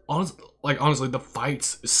said, honestly, the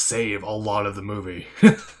fights save a lot of the movie.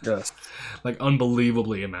 Yes. Like an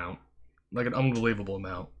unbelievable amount.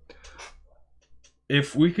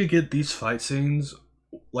 If we could get these fight scenes,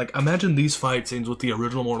 like, imagine these fight scenes with the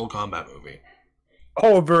original Mortal Kombat movie.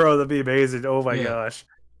 Oh, bro, that'd be amazing. Oh my gosh.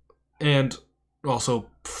 And also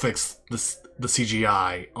fix the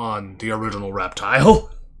CGI on the original Reptile.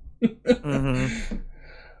 Mm-hmm.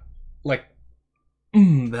 Like,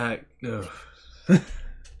 that...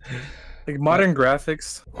 Like, modern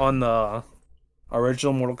graphics on the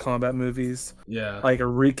original Mortal Kombat movies. Yeah. Like,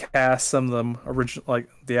 recast some of them original, like,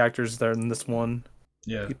 the actors that are in this one.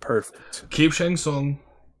 Yeah. Be perfect. Keep Shang Tsung.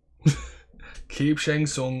 Keep Shang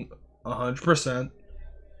Tsung 100%.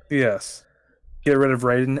 Yes. Get rid of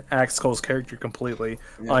Raiden, axe Cole's character completely.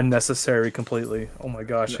 Yeah. Unnecessary completely. Oh my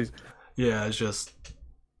gosh. Yeah, it's just...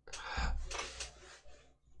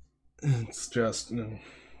 And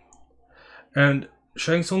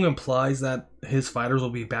Shang Tsung implies that his fighters will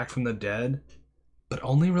be back from the dead, but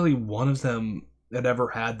only really one of them had ever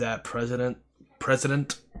had that I'm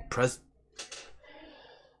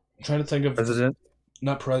trying to think of... President?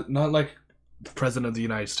 Not like the President of the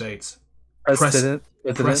United States. Precedent.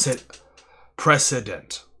 I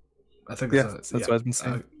think that's what I've been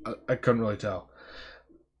saying. I couldn't really tell.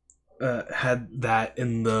 Had that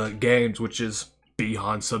in the games, which is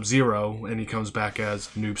Bi-Han Sub-Zero, and he comes back as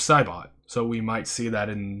Noob Saibot. So we might see that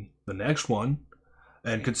in the next one.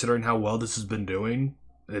 And considering how well this has been doing,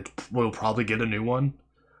 it will probably get a new one.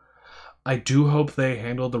 I do hope they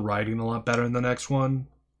handle the writing a lot better in the next one.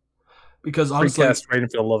 Because honestly, Recast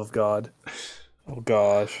Raiden for the love of God. Oh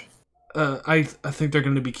gosh. I think they're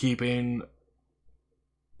going to be keeping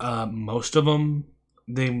most of them.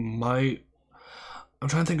 They might. I'm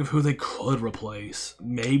trying to think of who they could replace.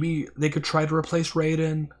 Maybe they could try to replace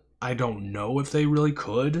Raiden. I don't know if they really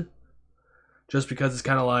could. Just because it's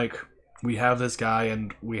kind of like, we have this guy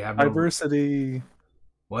and we have no... Diversity.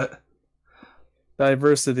 What?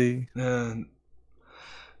 Diversity. Nah.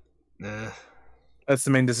 That's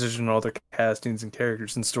the main decision in all their castings and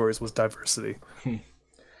characters and stories was diversity. Hmm.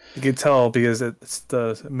 You can tell because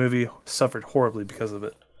the movie suffered horribly because of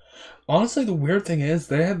it. Honestly, the weird thing is,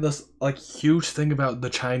 they had this like huge thing about the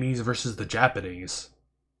Chinese versus the Japanese.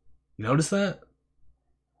 You notice that?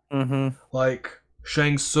 Mm-hmm. Like,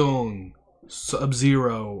 Shang Tsung,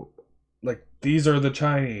 Sub-Zero, like, these are the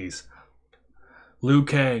Chinese. Liu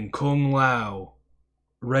Kang, Kung Lao,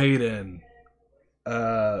 Raiden,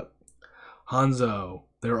 Hanzo,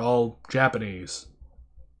 they're all Japanese.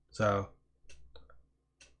 So,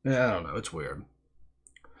 yeah, I don't know, it's weird.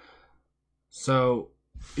 So,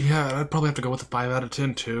 yeah, I'd probably have to go with a 5 out of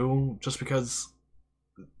 10 too, just because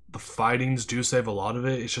the fightings do save a lot of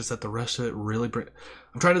it. It's just that the rest of it really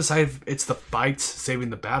I'm trying to decide if it's the fights saving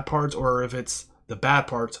the bad parts or if it's the bad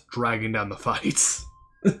parts dragging down the fights.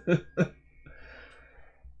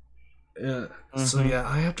 Yeah. So yeah,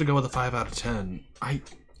 I have to go with a 5 out of 10. I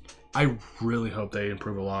really hope they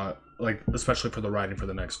improve a lot, like especially for the writing for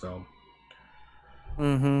the next film.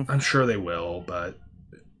 Mm-hmm. I'm sure they will, but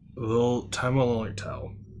time will only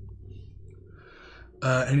tell.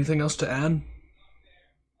 Anything else to add?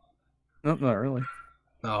 Nope, not really.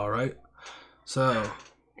 All right. So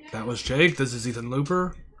that was Jake. This is Ethan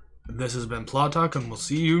Looper. This has been Plot Talk, and we'll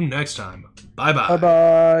see you next time. Bye bye. Bye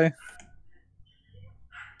bye.